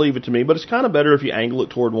best, you can leave it to me, but it's kind of better if you angle it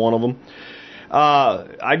toward one of them.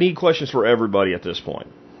 I need questions for everybody at this point.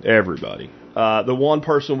 Everybody. The one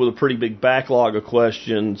person with a pretty big backlog of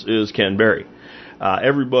questions is Ken Berry.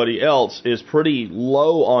 Everybody else is pretty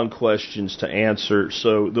low on questions to answer,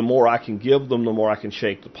 so the more I can give them, the more I can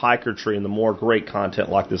shake the piker tree, and the more great content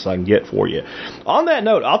like this I can get for you. On that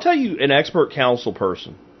note, I'll tell you an expert council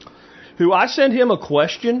person who I send him a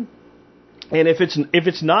question, and if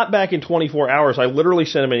it's not back in 24 hours, I literally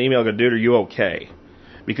send him an email, go, dude, are you okay?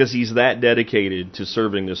 Because he's that dedicated to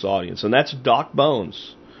serving this audience, and that's Doc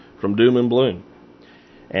Bones from Doom and Bloom.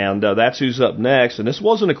 And that's who's up next. And this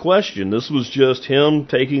wasn't a question. This was just him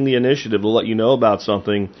taking the initiative to let you know about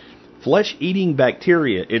something. Flesh-eating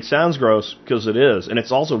bacteria. It sounds gross because it is. And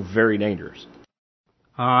it's also very dangerous.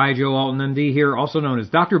 Hi, Joe Alton, MD here, also known as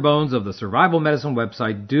Dr. Bones of the survival medicine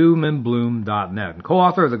website doomandbloom.net, and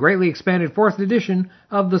co-author of the greatly expanded 4th edition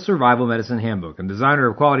of the Survival Medicine Handbook, and designer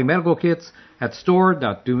of quality medical kits at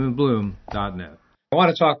store.doomandbloom.net. I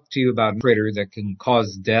want to talk to you about a critter that can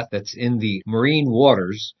cause death that's in the marine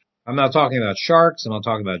waters. I'm not talking about sharks. I'm not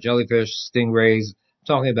talking about jellyfish, stingrays. I'm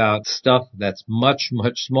talking about stuff that's much,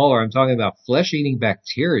 much smaller. I'm talking about flesh-eating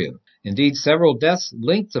bacteria. Indeed, several deaths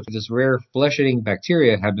linked to this rare flesh-eating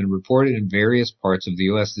bacteria have been reported in various parts of the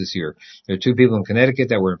U.S. this year. There are 2 people in Connecticut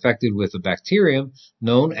that were infected with a bacterium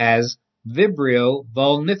known as Vibrio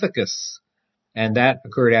vulnificus. And that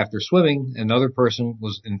occurred after swimming. Another person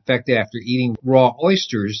was infected after eating raw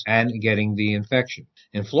oysters and getting the infection.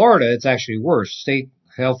 In Florida, it's actually worse. State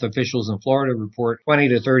health officials in Florida report 20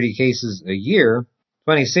 to 30 cases a year,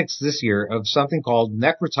 26 this year, of something called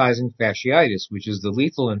necrotizing fasciitis, which is the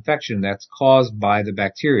lethal infection that's caused by the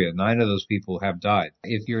bacteria. 9 of those people have died.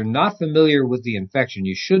 If you're not familiar with the infection,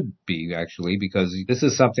 you should be, actually, because this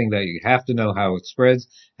is something that you have to know how it spreads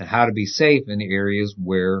and how to be safe in the areas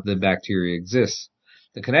where the bacteria exists.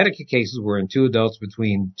 The Connecticut cases were in 2 adults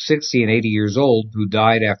between 60 and 80 years old who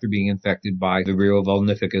died after being infected by Vibrio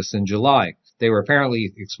vulnificus in July. They were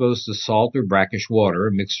apparently exposed to salt or brackish water,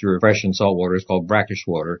 a mixture of fresh and salt water is called brackish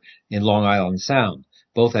water, in Long Island Sound.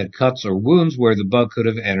 Both had cuts or wounds where the bug could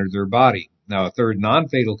have entered their body. Now, a third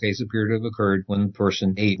non-fatal case appeared to have occurred when the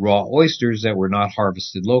person ate raw oysters that were not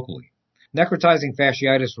harvested locally. Necrotizing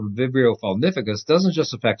fasciitis from Vibrio vulnificus doesn't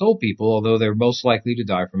just affect old people, although they're most likely to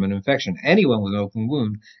die from an infection. Anyone with an open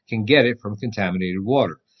wound can get it from contaminated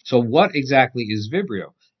water. So what exactly is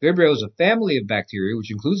Vibrio? Vibrio is a family of bacteria which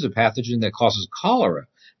includes a pathogen that causes cholera.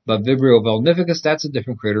 But Vibrio vulnificus, that's a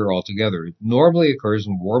different critter altogether. It normally occurs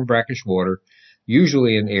in warm brackish water.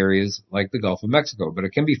 usually in areas like the Gulf of Mexico, but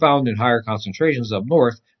it can be found in higher concentrations up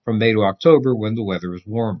north from May to October when the weather is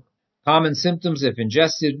warmer. Common symptoms if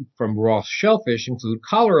ingested from raw shellfish include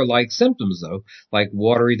cholera-like symptoms, though, like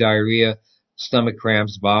watery diarrhea, stomach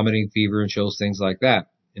cramps, vomiting, fever, and chills, things like that.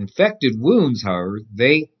 Infected wounds, however,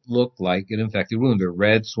 they look like an infected wound. They're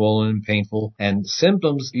red, swollen, painful, and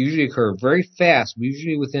symptoms usually occur very fast,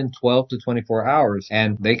 usually within 12 to 24 hours,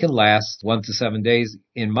 and they can last 1 to 7 days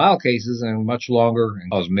in mild cases and much longer and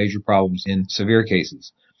cause major problems in severe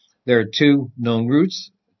cases. There are 2 known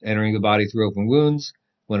routes entering the body through open wounds: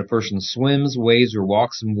 when a person swims, wades, or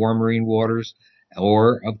walks in warm marine waters,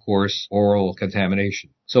 or, of course, oral contamination.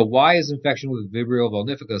 So why is infection with Vibrio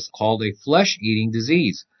vulnificus called a flesh-eating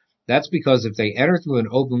disease? That's because if they enter through an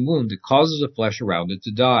open wound, it causes the flesh around it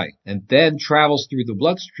to die, and then travels through the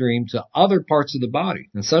bloodstream to other parts of the body.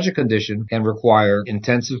 And such a condition can require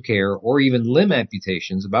intensive care or even limb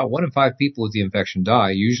amputations. About 1 in 5 people with the infection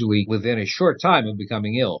die, usually within a short time of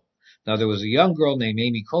becoming ill. Now, there was a young girl named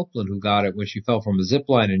Amy Copeland who got it when she fell from a zip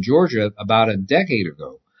line in Georgia about a decade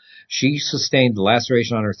ago. She sustained a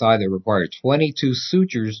laceration on her thigh that required 22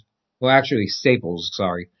 sutures, staples,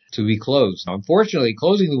 to be closed. Now, unfortunately,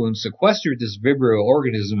 closing the wound sequestered this Vibrio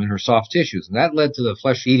organism in her soft tissues, and that led to the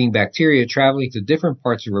flesh-eating bacteria traveling to different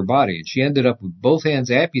parts of her body, and she ended up with both hands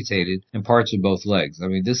amputated and parts of both legs. I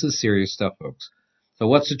mean, this is serious stuff, folks. So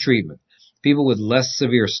what's the treatment? People with less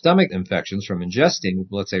severe stomach infections from ingesting,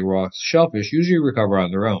 let's say, raw shellfish usually recover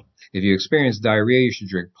on their own. If you experience diarrhea, you should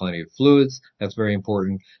drink plenty of fluids. That's very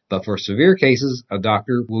important. But for severe cases, a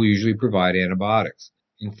doctor will usually provide antibiotics.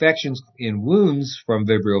 Infections in wounds from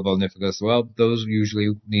Vibrio vulnificus, well, those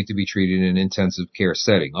usually need to be treated in an intensive care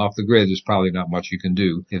setting. Off the grid, there's probably not much you can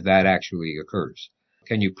do if that actually occurs.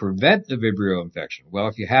 Can you prevent the Vibrio infection? Well,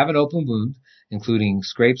 if you have an open wound, including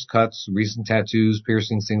scrapes, cuts, recent tattoos,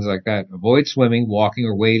 piercings, things like that, avoid swimming, walking,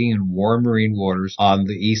 or wading in warm marine waters on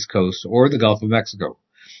the East Coast or the Gulf of Mexico.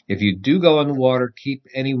 If you do go in the water, keep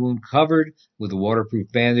any wound covered with a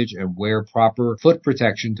waterproof bandage and wear proper foot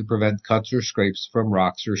protection to prevent cuts or scrapes from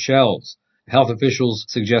rocks or shells. Health officials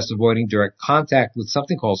suggest avoiding direct contact with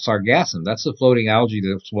something called sargassum. That's the floating algae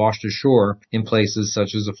that's washed ashore in places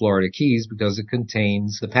such as the Florida Keys because it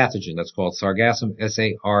contains the pathogen that's called sargassum,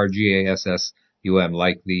 sargassum,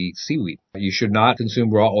 like the seaweed. You should not consume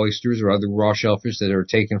raw oysters or other raw shellfish that are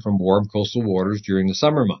taken from warm coastal waters during the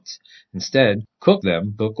summer months. Instead, cook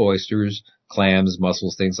them, cook oysters, clams,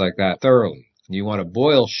 mussels, things like that thoroughly. You want to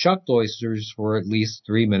boil shucked oysters for at least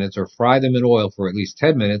 3 minutes or fry them in oil for at least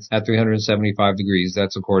 10 minutes at 375 degrees.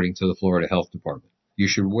 That's according to the Florida Health Department. You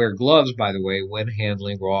should wear gloves, by the way, when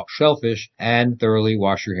handling raw shellfish and thoroughly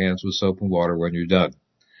wash your hands with soap and water when you're done.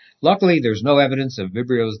 Luckily, there's no evidence that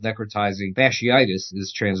Vibrio's necrotizing fasciitis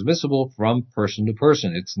is transmissible from person to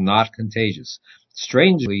person. It's not contagious.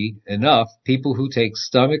 Strangely enough, people who take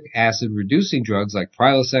stomach acid reducing drugs like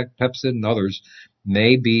Prilosec, Pepcid, and others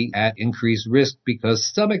may be at increased risk because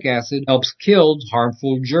stomach acid helps kill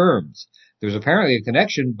harmful germs. There's apparently a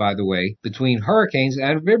connection, by the way, between hurricanes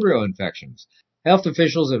and Vibrio infections. Health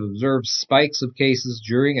officials have observed spikes of cases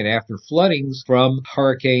during and after floodings from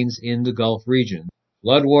hurricanes in the Gulf region.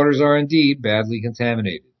 Floodwaters are indeed badly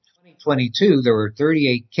contaminated. In 2022, there were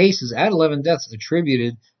 38 cases and 11 deaths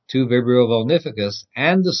attributed to Vibrio vulnificus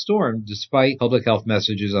and the storm, despite public health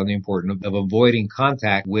messages on the importance of avoiding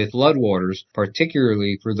contact with floodwaters,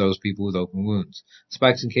 particularly for those people with open wounds.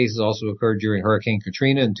 Spikes in cases also occurred during Hurricane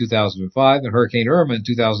Katrina in 2005 and Hurricane Irma in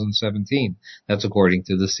 2017. That's according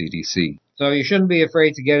to the CDC. So you shouldn't be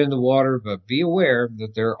afraid to get in the water, but be aware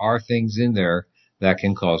that there are things in there that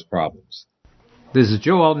can cause problems. This is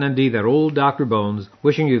Joe Alton, MD, that old Dr. Bones,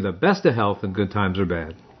 wishing you the best of health and good times or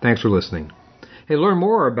bad. Thanks for listening. Hey, learn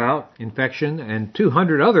more about infection and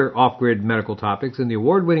 200 other off-grid medical topics in the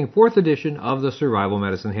award-winning 4th edition of the Survival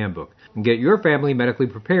Medicine Handbook. And get your family medically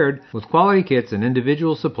prepared with quality kits and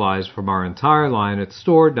individual supplies from our entire line at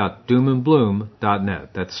store.doomandbloom.net.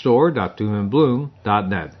 That's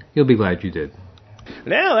store.doomandbloom.net. You'll be glad you did.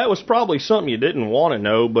 Now, that was probably something you didn't want to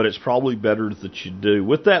know, but it's probably better that you do.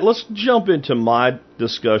 With that, let's jump into my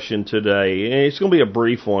discussion today. It's going to be a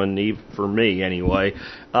brief one, for me anyway.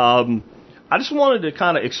 I just wanted to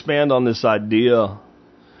kind of expand on this idea.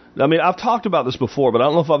 I mean, I've talked about this before, but I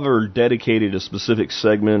don't know if I've ever dedicated a specific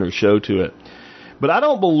segment or show to it. But I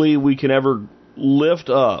don't believe we can ever lift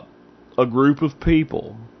up a group of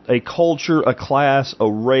people, a culture, a class,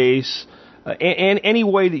 a race, and any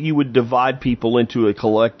way that you would divide people into a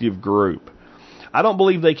collective group. I don't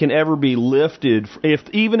believe they can ever be lifted,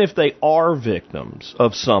 even if they are victims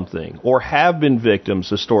of something or have been victims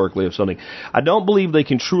historically of something. I don't believe they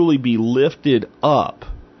can truly be lifted up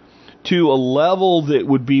to a level that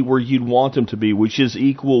would be where you'd want them to be, which is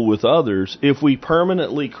equal with others, if we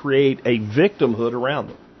permanently create a victimhood around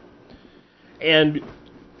them. And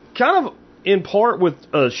kind of in part with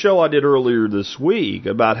a show I did earlier this week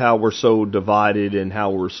about how we're so divided and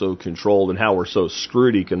how we're so controlled and how we're so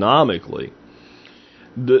screwed economically,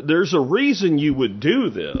 there's a reason you would do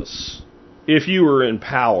this if you were in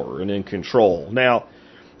power and in control. Now,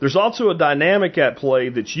 there's also a dynamic at play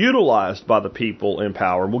that's utilized by the people in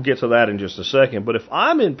power, and we'll get to that in just a second. But if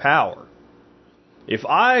I'm in power, if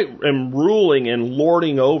I am ruling and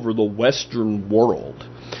lording over the Western world,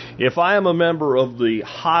 if I am a member of the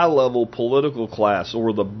high-level political class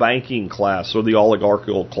or the banking class or the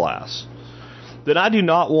oligarchical class, then I do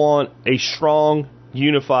not want a strong,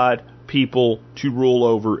 unified people to rule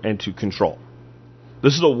over and to control.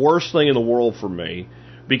 This is the worst thing in the world for me,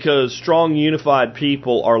 because strong, unified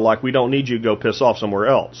people are like, we don't need you to go piss off somewhere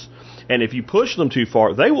else. And if you push them too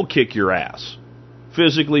far, they will kick your ass.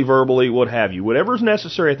 Physically, verbally, what have you. Whatever is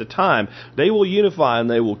necessary at the time, they will unify and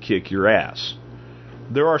they will kick your ass.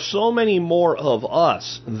 There are so many more of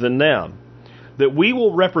us than them that we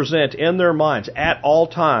will represent in their minds at all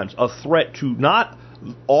times a threat to not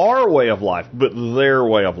our way of life, but their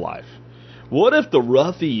way of life. What if the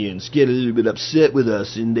ruffians get a little bit upset with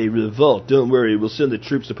us and they revolt? Don't worry, we'll send the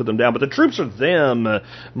troops to put them down. But the troops are them,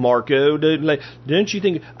 Marco. Don't you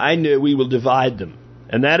think? I know we will divide them.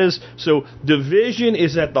 And that is, so division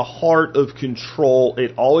is at the heart of control.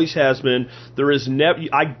 It always has been. There is never,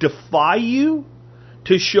 I defy you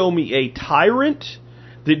to show me a tyrant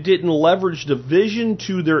that didn't leverage division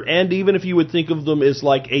to their end, even if you would think of them as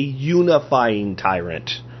like a unifying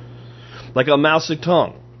tyrant. Like a Mao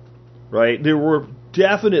Zedong. Right? There were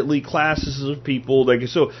definitely classes of people that,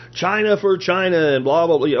 so China for China and blah,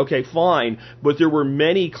 blah, blah. Okay, fine. But there were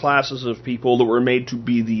many classes of people that were made to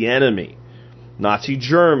be the enemy. Nazi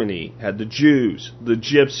Germany had the Jews, the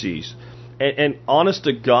Gypsies. And honest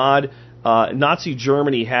to God, Nazi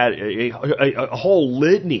Germany had a whole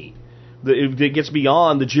litany that gets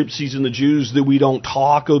beyond the Gypsies and the Jews that we don't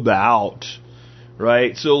talk about.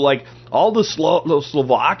 Right? So, like, all the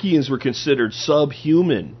Slovakians were considered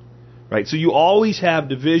subhuman. Right, so you always have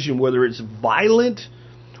division, whether it's violent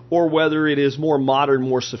or whether it is more modern,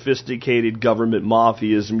 more sophisticated government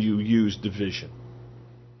mafiaism. You use division.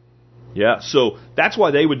 Yeah, so that's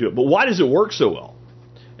why they would do it. But why does it work so well?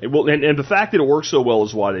 And the fact that it works so well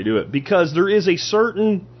is why they do it. Because there is a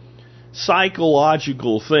certain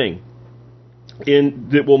psychological thing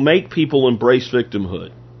that will make people embrace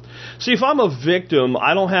victimhood. See, if I'm a victim,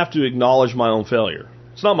 I don't have to acknowledge my own failure.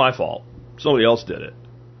 It's not my fault. Somebody else did it.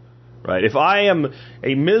 Right? If I am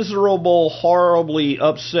a miserable, horribly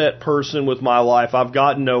upset person with my life, I've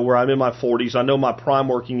gotten nowhere. I'm in my 40s. I know my prime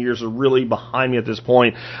working years are really behind me at this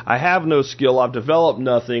point. I have no skill. I've developed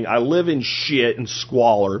nothing. I live in shit and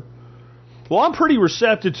squalor. Well, I'm pretty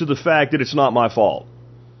receptive to the fact that it's not my fault.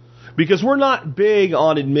 Because we're not big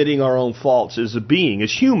on admitting our own faults as a being,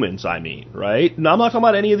 as humans, I mean, right? Now, I'm not talking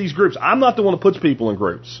about any of these groups. I'm not the one that puts people in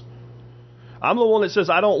groups. I'm the one that says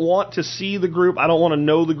I don't want to see the group. I don't want to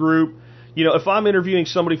know the group. You know, if I'm interviewing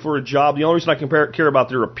somebody for a job, the only reason I care about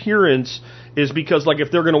their appearance is because, like,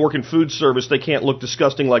 if they're going to work in food service, they can't look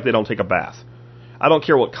disgusting like they don't take a bath. I don't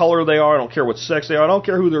care what color they are. I don't care what sex they are. I don't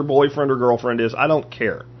care who their boyfriend or girlfriend is. I don't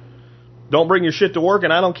care. Don't bring your shit to work,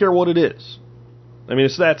 and I don't care what it is. I mean,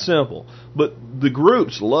 it's that simple. But the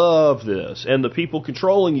groups love this, and the people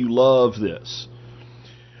controlling you love this.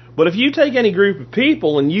 But if you take any group of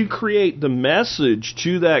people and you create the message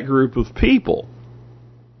to that group of people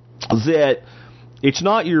that it's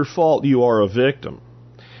not your fault, you are a victim,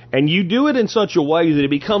 and you do it in such a way that it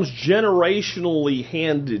becomes generationally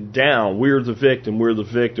handed down, we're the victim, we're the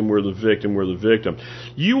victim, we're the victim, we're the victim,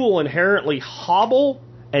 you will inherently hobble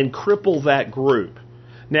and cripple that group.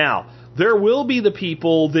 Now, there will be the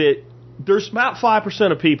people that, there's about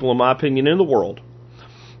 5% of people, in my opinion, in the world,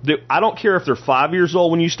 I don't care if they're 5 years old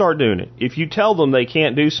when you start doing it. If you tell them they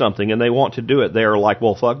can't do something and they want to do it, they're like,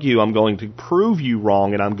 well, fuck you. I'm going to prove you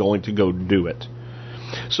wrong and I'm going to go do it.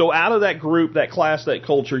 So out of that group, that class, that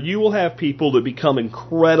culture, you will have people that become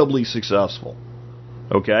incredibly successful.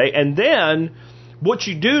 Okay? And then what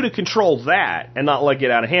you do to control that and not let it get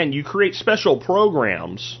out of hand, you create special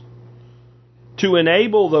programs to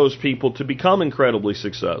enable those people to become incredibly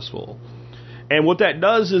successful. And what that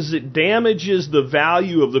does is it damages the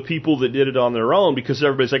value of the people that did it on their own, because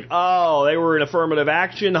everybody's like, oh, they were an affirmative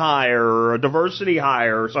action hire or a diversity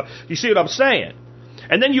hire. So you see what I'm saying?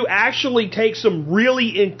 And then you actually take some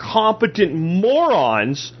really incompetent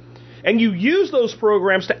morons and you use those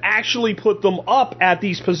programs to actually put them up at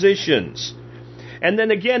these positions. And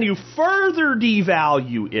then again, you further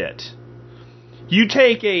devalue it. You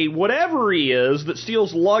take a whatever he is that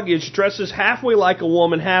steals luggage, dresses halfway like a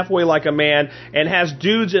woman, halfway like a man, and has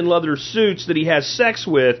dudes in leather suits that he has sex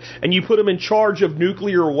with, and you put him in charge of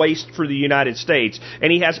nuclear waste for the United States,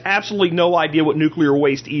 and he has absolutely no idea what nuclear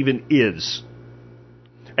waste even is.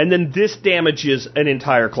 And then this damages an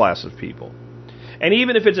entire class of people. And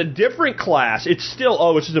even if it's a different class, it's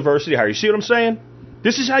still, it's a diversity hire. You see what I'm saying?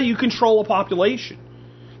 This is how you control a population.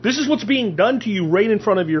 This is what's being done to you right in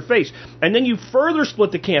front of your face. And then you further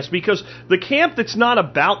split the camps, because the camp that's not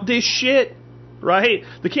about this shit, right?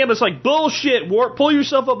 The camp that's like, bullshit, pull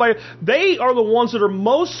yourself up by... They are the ones that are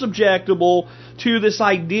most subjectable to this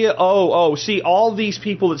idea, see, all these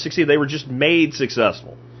people that succeed, they were just made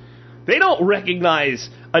successful. They don't recognize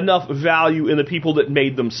enough value in the people that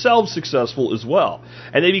made themselves successful as well.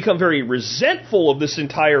 And they become very resentful of this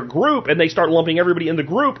entire group, and they start lumping everybody in the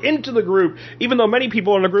group into the group, even though many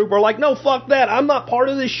people in the group are like, no, fuck that, I'm not part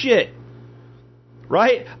of this shit.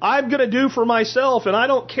 Right? I'm going to do for myself, and I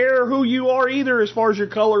don't care who you are either as far as your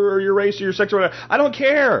color or your race or your sex or whatever. I don't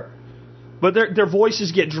care. But their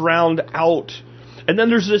voices get drowned out. And then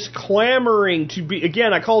there's this clamoring to be,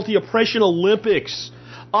 again, I call it the oppression Olympics.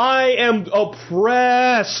 I am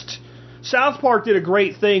oppressed. South Park did a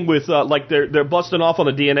great thing with, they're busting off on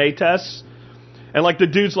the DNA tests. And, the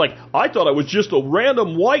dude's like, I thought I was just a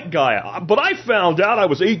random white guy, but I found out I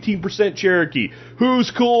was 18% Cherokee. Who's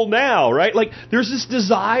cool now, right? There's this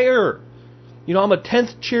desire. I'm a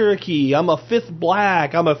 10th Cherokee. I'm a 5th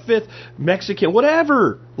black. I'm a 5th Mexican.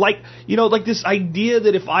 Whatever. This idea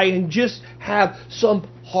that if I can just have some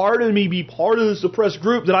part of me be part of this oppressed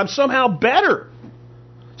group, that I'm somehow better.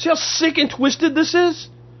 See how sick and twisted this is?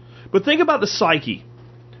 But think about the psyche.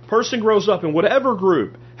 Person grows up in whatever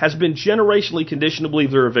group, has been generationally conditioned to believe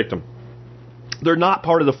they're a victim. They're not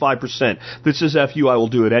part of the 5% that says, F you, I will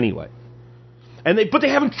do it anyway. But they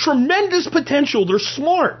have a tremendous potential. They're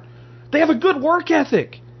smart. They have a good work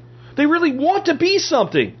ethic. They really want to be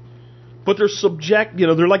something. But they're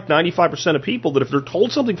they're like 95% of people that if they're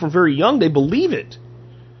told something from very young, they believe it.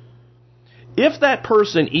 If that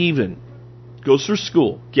person even goes through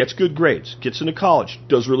school, gets good grades, gets into college,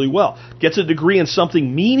 does really well, gets a degree in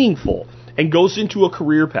something meaningful, and goes into a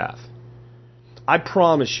career path, I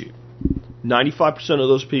promise you, 95% of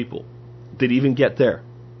those people that even get there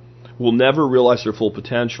will never realize their full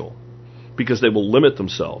potential, because they will limit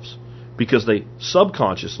themselves, because they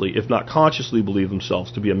subconsciously, if not consciously, believe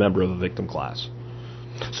themselves to be a member of a victim class.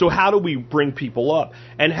 So how do we bring people up?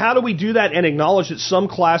 And how do we do that and acknowledge that some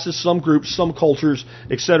classes, some groups, some cultures,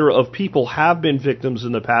 etc. of people have been victims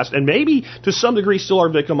in the past, and maybe to some degree still are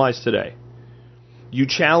victimized today? You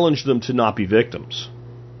challenge them to not be victims.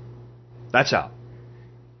 That's how.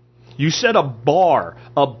 You set a bar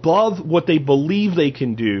above what they believe they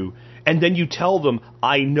can do, and then you tell them,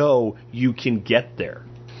 I know you can get there.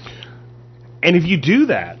 And if you do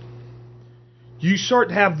that, you start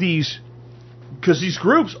to have these, because these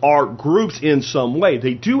groups are groups in some way.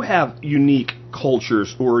 They do have unique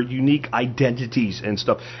cultures or unique identities and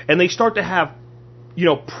stuff. And they start to have,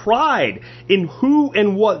 pride in who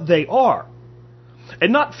and what they are.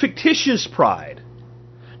 And not fictitious pride.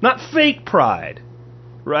 Not fake pride.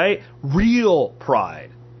 Right? Real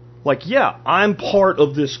pride. I'm part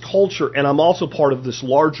of this culture, and I'm also part of this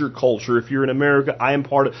larger culture. If you're in America,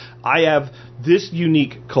 I have this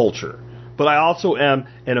unique culture. But I also am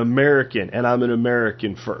an American, and I'm an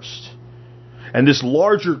American first. And this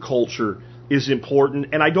larger culture is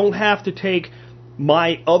important, and I don't have to take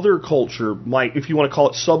my other culture, if you want to call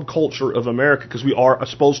it subculture of America, because we are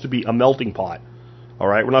supposed to be a melting pot. All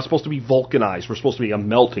right? We're not supposed to be vulcanized. We're supposed to be a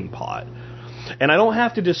melting pot. And I don't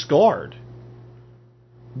have to discard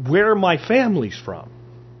where my family's from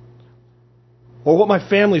or what my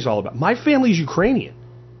family's all about. My family's Ukrainian.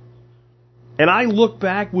 And I look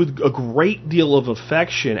back with a great deal of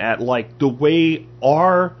affection at the way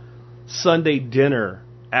our Sunday dinner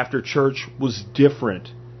after church was different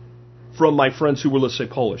from my friends who were, let's say,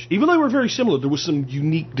 Polish. Even though they were very similar, there was some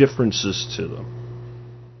unique differences to them.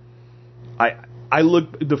 I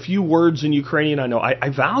look, the few words in Ukrainian I know, I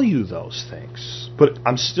value those things. But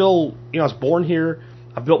I'm still, I was born here.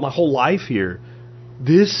 I've built my whole life here.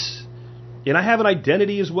 And I have an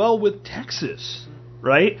identity as well with Texas,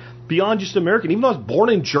 right? Beyond just American. Even though I was born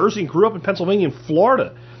in Jersey and grew up in Pennsylvania and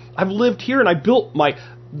Florida, I've lived here, and I built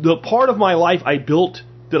the part of my life I built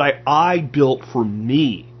that I built for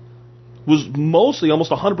me was mostly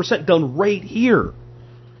almost 100% done right here.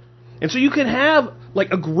 And so you can have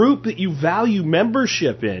a group that you value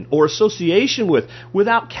membership in or association with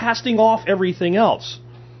without casting off everything else.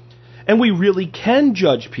 And we really can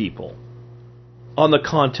judge people on the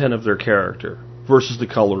content of their character versus the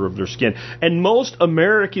color of their skin. And most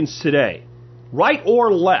Americans today, right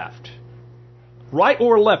or left,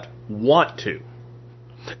 want to.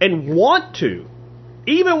 And want to,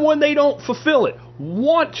 even when they don't fulfill it,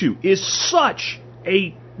 want to is such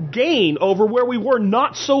a gain over where we were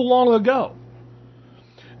not so long ago.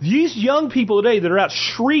 These young people today that are out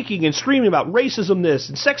shrieking and screaming about racism this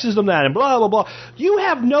and sexism that and blah, blah, blah, you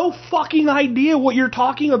have no fucking idea what you're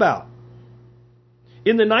talking about.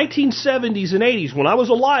 In the 1970s and 80s, when I was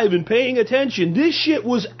alive and paying attention, this shit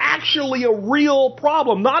was actually a real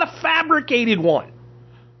problem, not a fabricated one.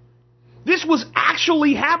 This was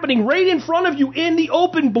actually happening right in front of you in the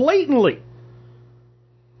open blatantly.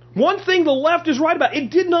 One thing the left is right about, it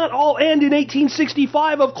did not all end in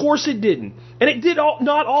 1865, of course it didn't. And it did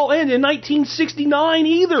not all end in 1969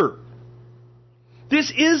 either.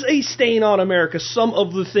 This is a stain on America, some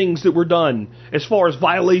of the things that were done as far as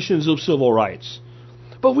violations of civil rights.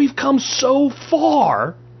 But we've come so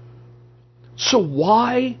far, so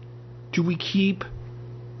why do we keep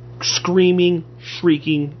screaming,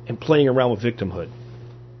 shrieking, and playing around with victimhood?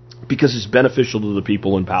 Because it's beneficial to the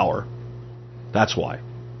people in power. That's why.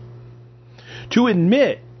 To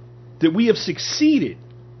admit that we have succeeded,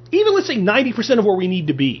 even let's say 90% of where we need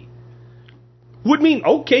to be, would mean,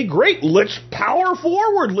 okay, great, let's power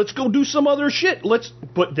forward, let's go do some other shit.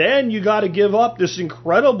 But then you got to give up this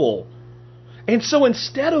incredible. And so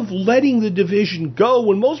instead of letting the division go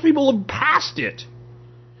when most people have passed it,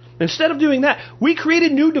 instead of doing that, we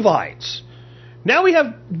created new divides. Now we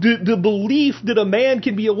have the belief that a man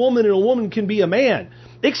can be a woman and a woman can be a man.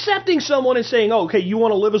 Accepting someone and saying, oh, okay, you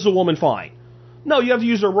want to live as a woman, fine. No, you have to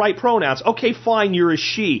use the right pronouns. Okay, fine, you're a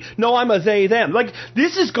she. No, I'm a they, them. Like,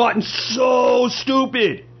 this has gotten so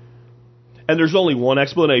stupid. And there's only one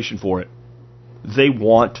explanation for it. They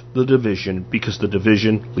want the division because the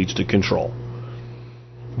division leads to control.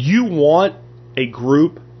 You want a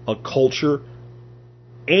group, a culture,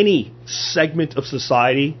 any segment of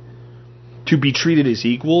society to be treated as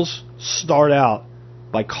equals, start out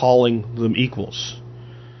by calling them equals.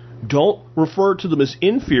 Don't refer to them as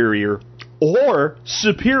inferior or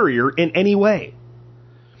superior in any way.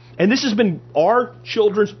 And this has been, our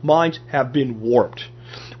children's minds have been warped.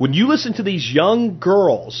 When you listen to these young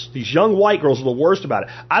girls, these young white girls are the worst about it.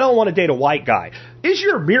 I don't want to date a white guy. Is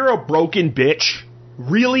your mirror broken, bitch?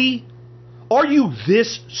 Really? Are you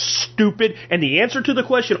this stupid? And the answer to the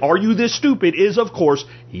question, are you this stupid, is, of course,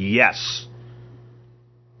 yes.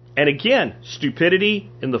 And again, stupidity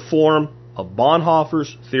in the form of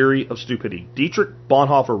Bonhoeffer's theory of stupidity. Dietrich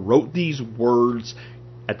Bonhoeffer wrote these words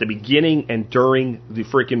at the beginning and during the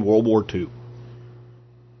freaking World War II.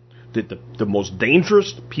 That the most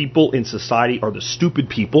dangerous people in society are the stupid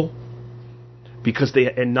people, because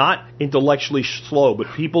they are not intellectually slow, but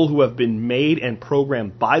people who have been made and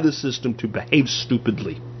programmed by the system to behave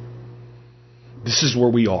stupidly. This is where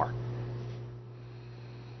we are.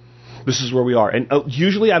 This is where we are. And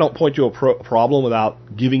usually I don't point to a problem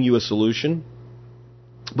without giving you a solution.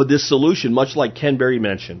 But this solution, much like Ken Berry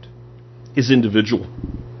mentioned, is individual.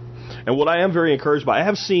 And what I am very encouraged by, I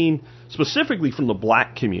have seen, specifically from the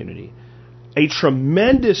black community, a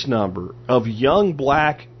tremendous number of young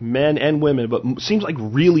black men and women, but seems like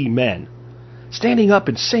really men, standing up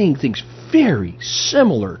and saying things very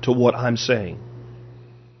similar to what I'm saying.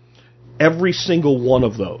 Every single one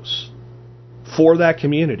of those, for that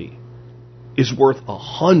community, is worth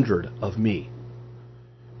 100 of me,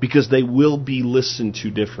 because they will be listened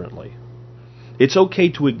to differently. It's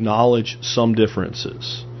okay to acknowledge some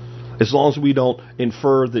differences, as long as we don't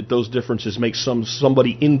infer that those differences make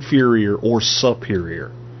somebody inferior or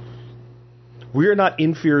superior. We are not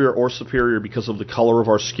inferior or superior because of the color of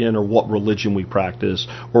our skin or what religion we practice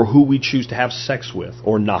or who we choose to have sex with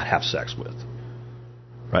or not have sex with.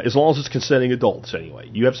 Right? As long as it's consenting adults, anyway.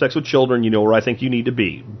 You have sex with children, you know where I think you need to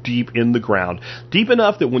be. Deep in the ground. Deep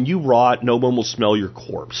enough that when you rot, no one will smell your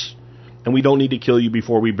corpse. And we don't need to kill you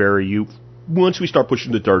before we bury you. Once we start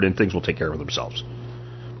pushing the dirt in, things will take care of themselves.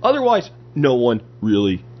 Otherwise, no one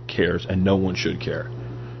really cares, and no one should care.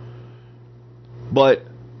 But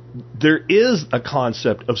there is a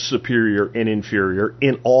concept of superior and inferior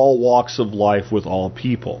in all walks of life with all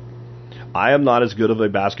people. I am not as good of a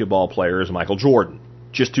basketball player as Michael Jordan,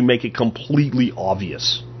 just to make it completely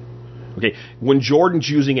obvious. Okay, when Jordan's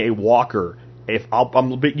using a walker, if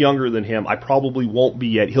I'm a bit younger than him, I probably won't be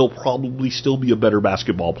yet. He'll probably still be a better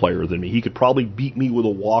basketball player than me. He could probably beat me with a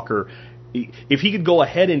walker. If he could go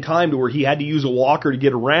ahead in time to where he had to use a walker to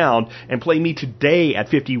get around and play me today at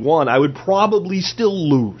 51, I would probably still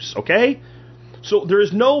lose, okay? So there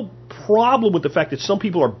is no problem with the fact that some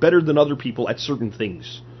people are better than other people at certain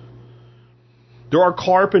things. There are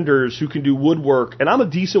carpenters who can do woodwork, and I'm a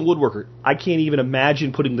decent woodworker. I can't even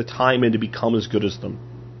imagine putting the time in to become as good as them.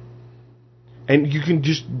 And you can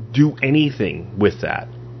just do anything with that.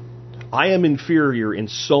 I am inferior in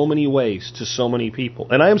so many ways to so many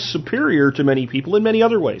people. And I am superior to many people in many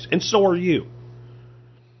other ways. And so are you.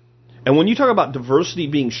 And when you talk about diversity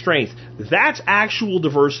being strength, that's actual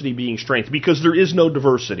diversity being strength, because there is no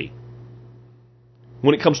diversity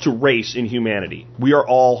when it comes to race in humanity. We are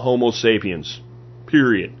all Homo sapiens.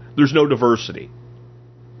 Period. There's no diversity.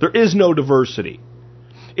 There is no diversity.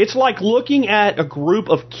 It's like looking at a group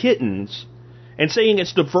of kittens and saying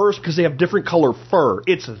it's diverse because they have different color fur.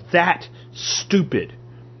 It's that stupid.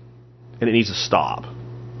 And it needs to stop.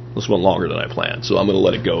 This went longer than I planned, so I'm going to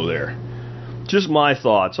let it go there. Just my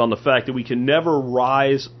thoughts on the fact that we can never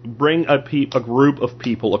bring a group of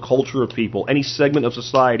people, a culture of people, any segment of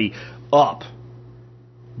society up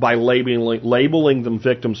by labeling them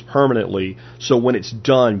victims permanently, so when it's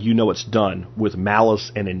done, you know it's done with malice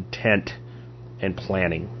and intent and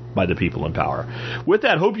planning by the people in power. With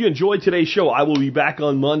that, hope you enjoyed today's show. I will be back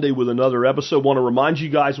on Monday with another episode. Want to remind you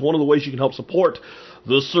guys, one of the ways you can help support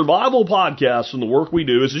the Survival Podcast and the work we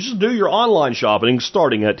do is just do your online shopping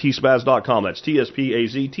starting at tspaz.com. That's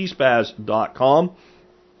T-S-P-A-Z, tspaz.com.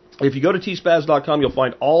 If you go to tspaz.com, you'll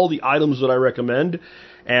find all the items that I recommend.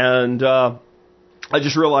 And I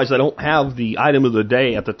just realized I don't have the item of the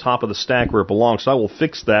day at the top of the stack where it belongs, so I will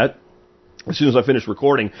fix that as soon as I finish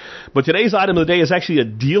recording. But today's item of the day is actually a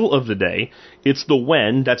deal of the day. It's the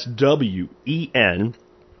WEN, that's W-E-N,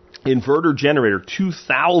 inverter generator,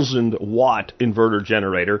 2,000 watt inverter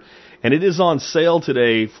generator, and it is on sale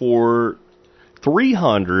today for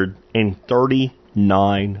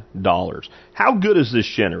 $339. How good is this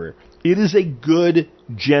generator? It is a good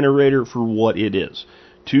generator for what it is.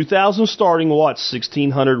 2,000 starting watts,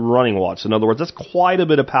 1,600 running watts. In other words, that's quite a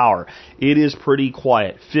bit of power. It is pretty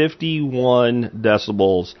quiet. 51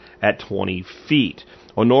 decibels at 20 feet.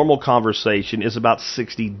 A normal conversation is about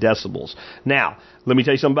 60 decibels. Now, let me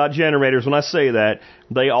tell you something about generators. When I say that,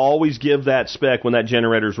 they always give that spec when that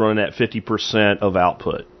generator is running at 50% of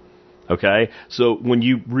output. Okay? So when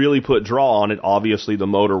you really put draw on it, obviously the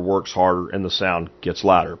motor works harder and the sound gets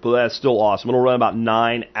louder. But that's still awesome. It'll run about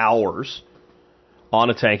 9 hours on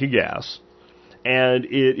a tank of gas, and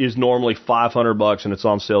it is normally $500, and it's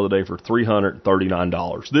on sale today for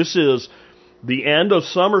 $339. This is the end of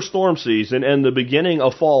summer storm season and the beginning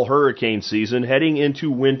of fall hurricane season, heading into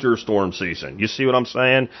winter storm season. You see what I'm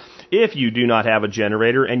saying? If you do not have a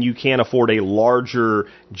generator and you can't afford a larger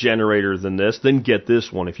generator than this, then get this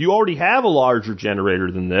one. If you already have a larger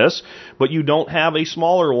generator than this, but you don't have a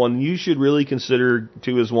smaller one, you should really consider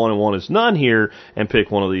 2 is 1 and 1 is none here and pick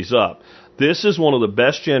one of these up. This is one of the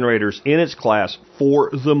best generators in its class for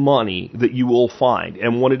the money that you will find.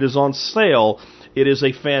 And when it is on sale, it is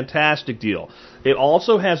a fantastic deal. It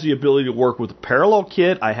also has the ability to work with a parallel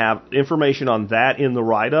kit. I have information on that in the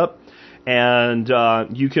write-up. And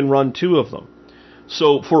you can run 2 of them.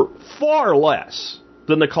 So for far less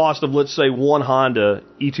than the cost of, let's say, one Honda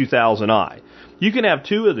E2000i, you can have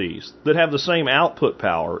 2 of these that have the same output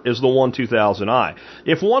power as the one 2000i.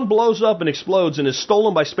 If one blows up and explodes and is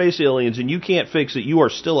stolen by space aliens and you can't fix it, you are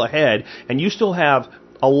still ahead and you still have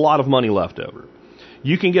a lot of money left over.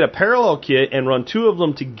 You can get a parallel kit and run 2 of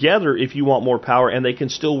them together if you want more power, and they can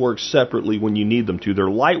still work separately when you need them to. They're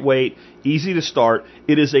lightweight, easy to start.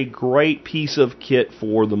 It is a great piece of kit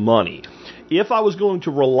for the money. If I was going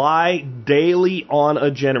to rely daily on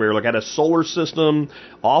a generator, like I had a solar system,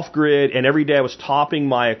 off-grid, and every day I was topping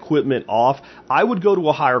my equipment off, I would go to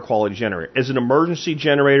a higher quality generator. As an emergency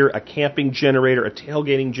generator, a camping generator, a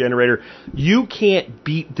tailgating generator, you can't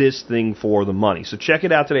beat this thing for the money. So check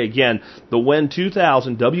it out today. Again, the WEN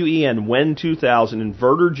 2000, W-E-N, WEN 2000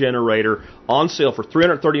 inverter generator on sale for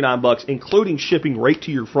 $339, including shipping right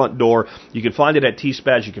to your front door. You can find it at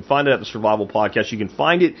T-Spaz. You can find it at the Survival Podcast. You can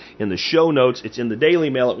find it in the show notes. It's in the Daily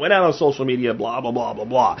Mail. It went out on social media, blah, blah, blah, blah,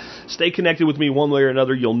 blah. Stay connected with me one way or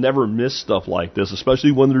another. You'll never miss stuff like this,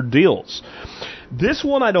 especially when they're deals. This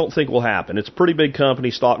one I don't think will happen. It's a pretty big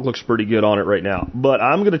company. Stock looks pretty good on it right now. But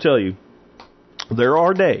I'm going to tell you, there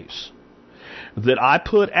are days that I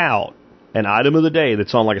put out an item of the day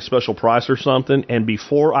that's on like a special price or something, and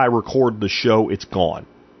before I record the show, it's gone.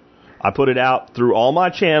 I put it out through all my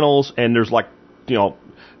channels, and there's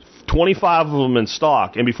 25 of them in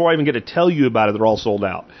stock, and before I even get to tell you about it, they're all sold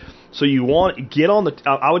out. So you want to get on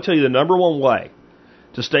I would tell you the number one way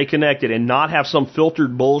to stay connected and not have some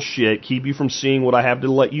filtered bullshit keep you from seeing what I have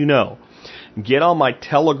to let you know. Get on my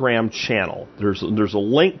Telegram channel. There's a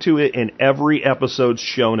link to it in every episode's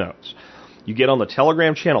show notes. You get on the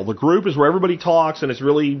Telegram channel. The group is where everybody talks, and it's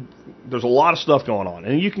really, there's a lot of stuff going on.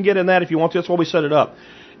 And you can get in that if you want to. That's why we set it up.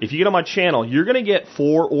 If you get on my channel, you're going to get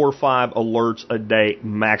 4 or 5 alerts a day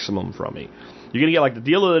maximum from me. You're going to get like the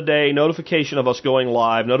deal of the day, notification of us going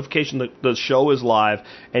live, notification that the show is live,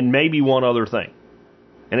 and maybe one other thing.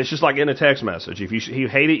 And it's just like in a text message. If you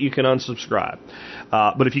hate it, you can unsubscribe.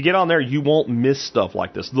 But if you get on there, you won't miss stuff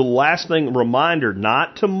like this. The last thing, reminder,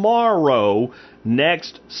 not tomorrow,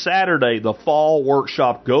 next Saturday, the fall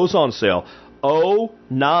workshop goes on sale.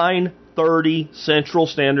 9:30 Central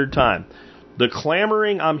Standard Time. The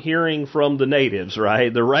clamoring I'm hearing from the natives,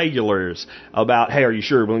 right, the regulars, about, hey, are you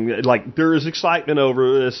sure? Like, there is excitement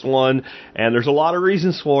over this one, and there's a lot of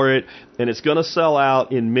reasons for it, and it's going to sell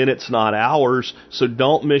out in minutes, not hours, so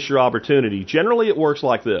don't miss your opportunity. Generally, it works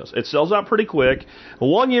like this. It sells out pretty quick.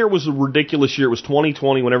 One year was a ridiculous year. It was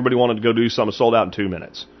 2020 when everybody wanted to go do something. It sold out in 2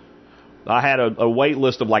 minutes. I had a wait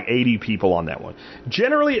list of like 80 people on that one.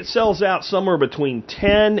 Generally, it sells out somewhere between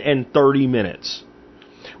 10 and 30 minutes.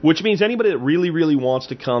 Which means anybody that really, really wants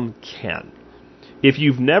to come can. If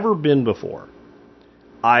you've never been before,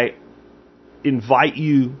 I invite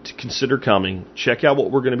you to consider coming. Check out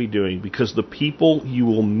what we're going to be doing, because the people you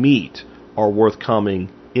will meet are worth coming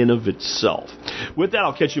in of itself. With that,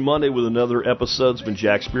 I'll catch you Monday with another episode. It's been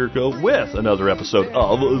Jack Spirko with another episode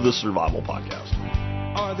of the Survival Podcast.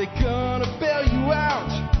 Are they gonna bail you out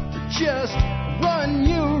or just run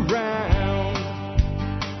you around?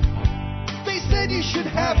 They said you should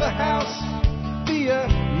have a house the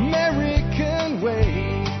American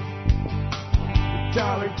way.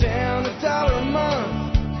 $1 down, $1 a month.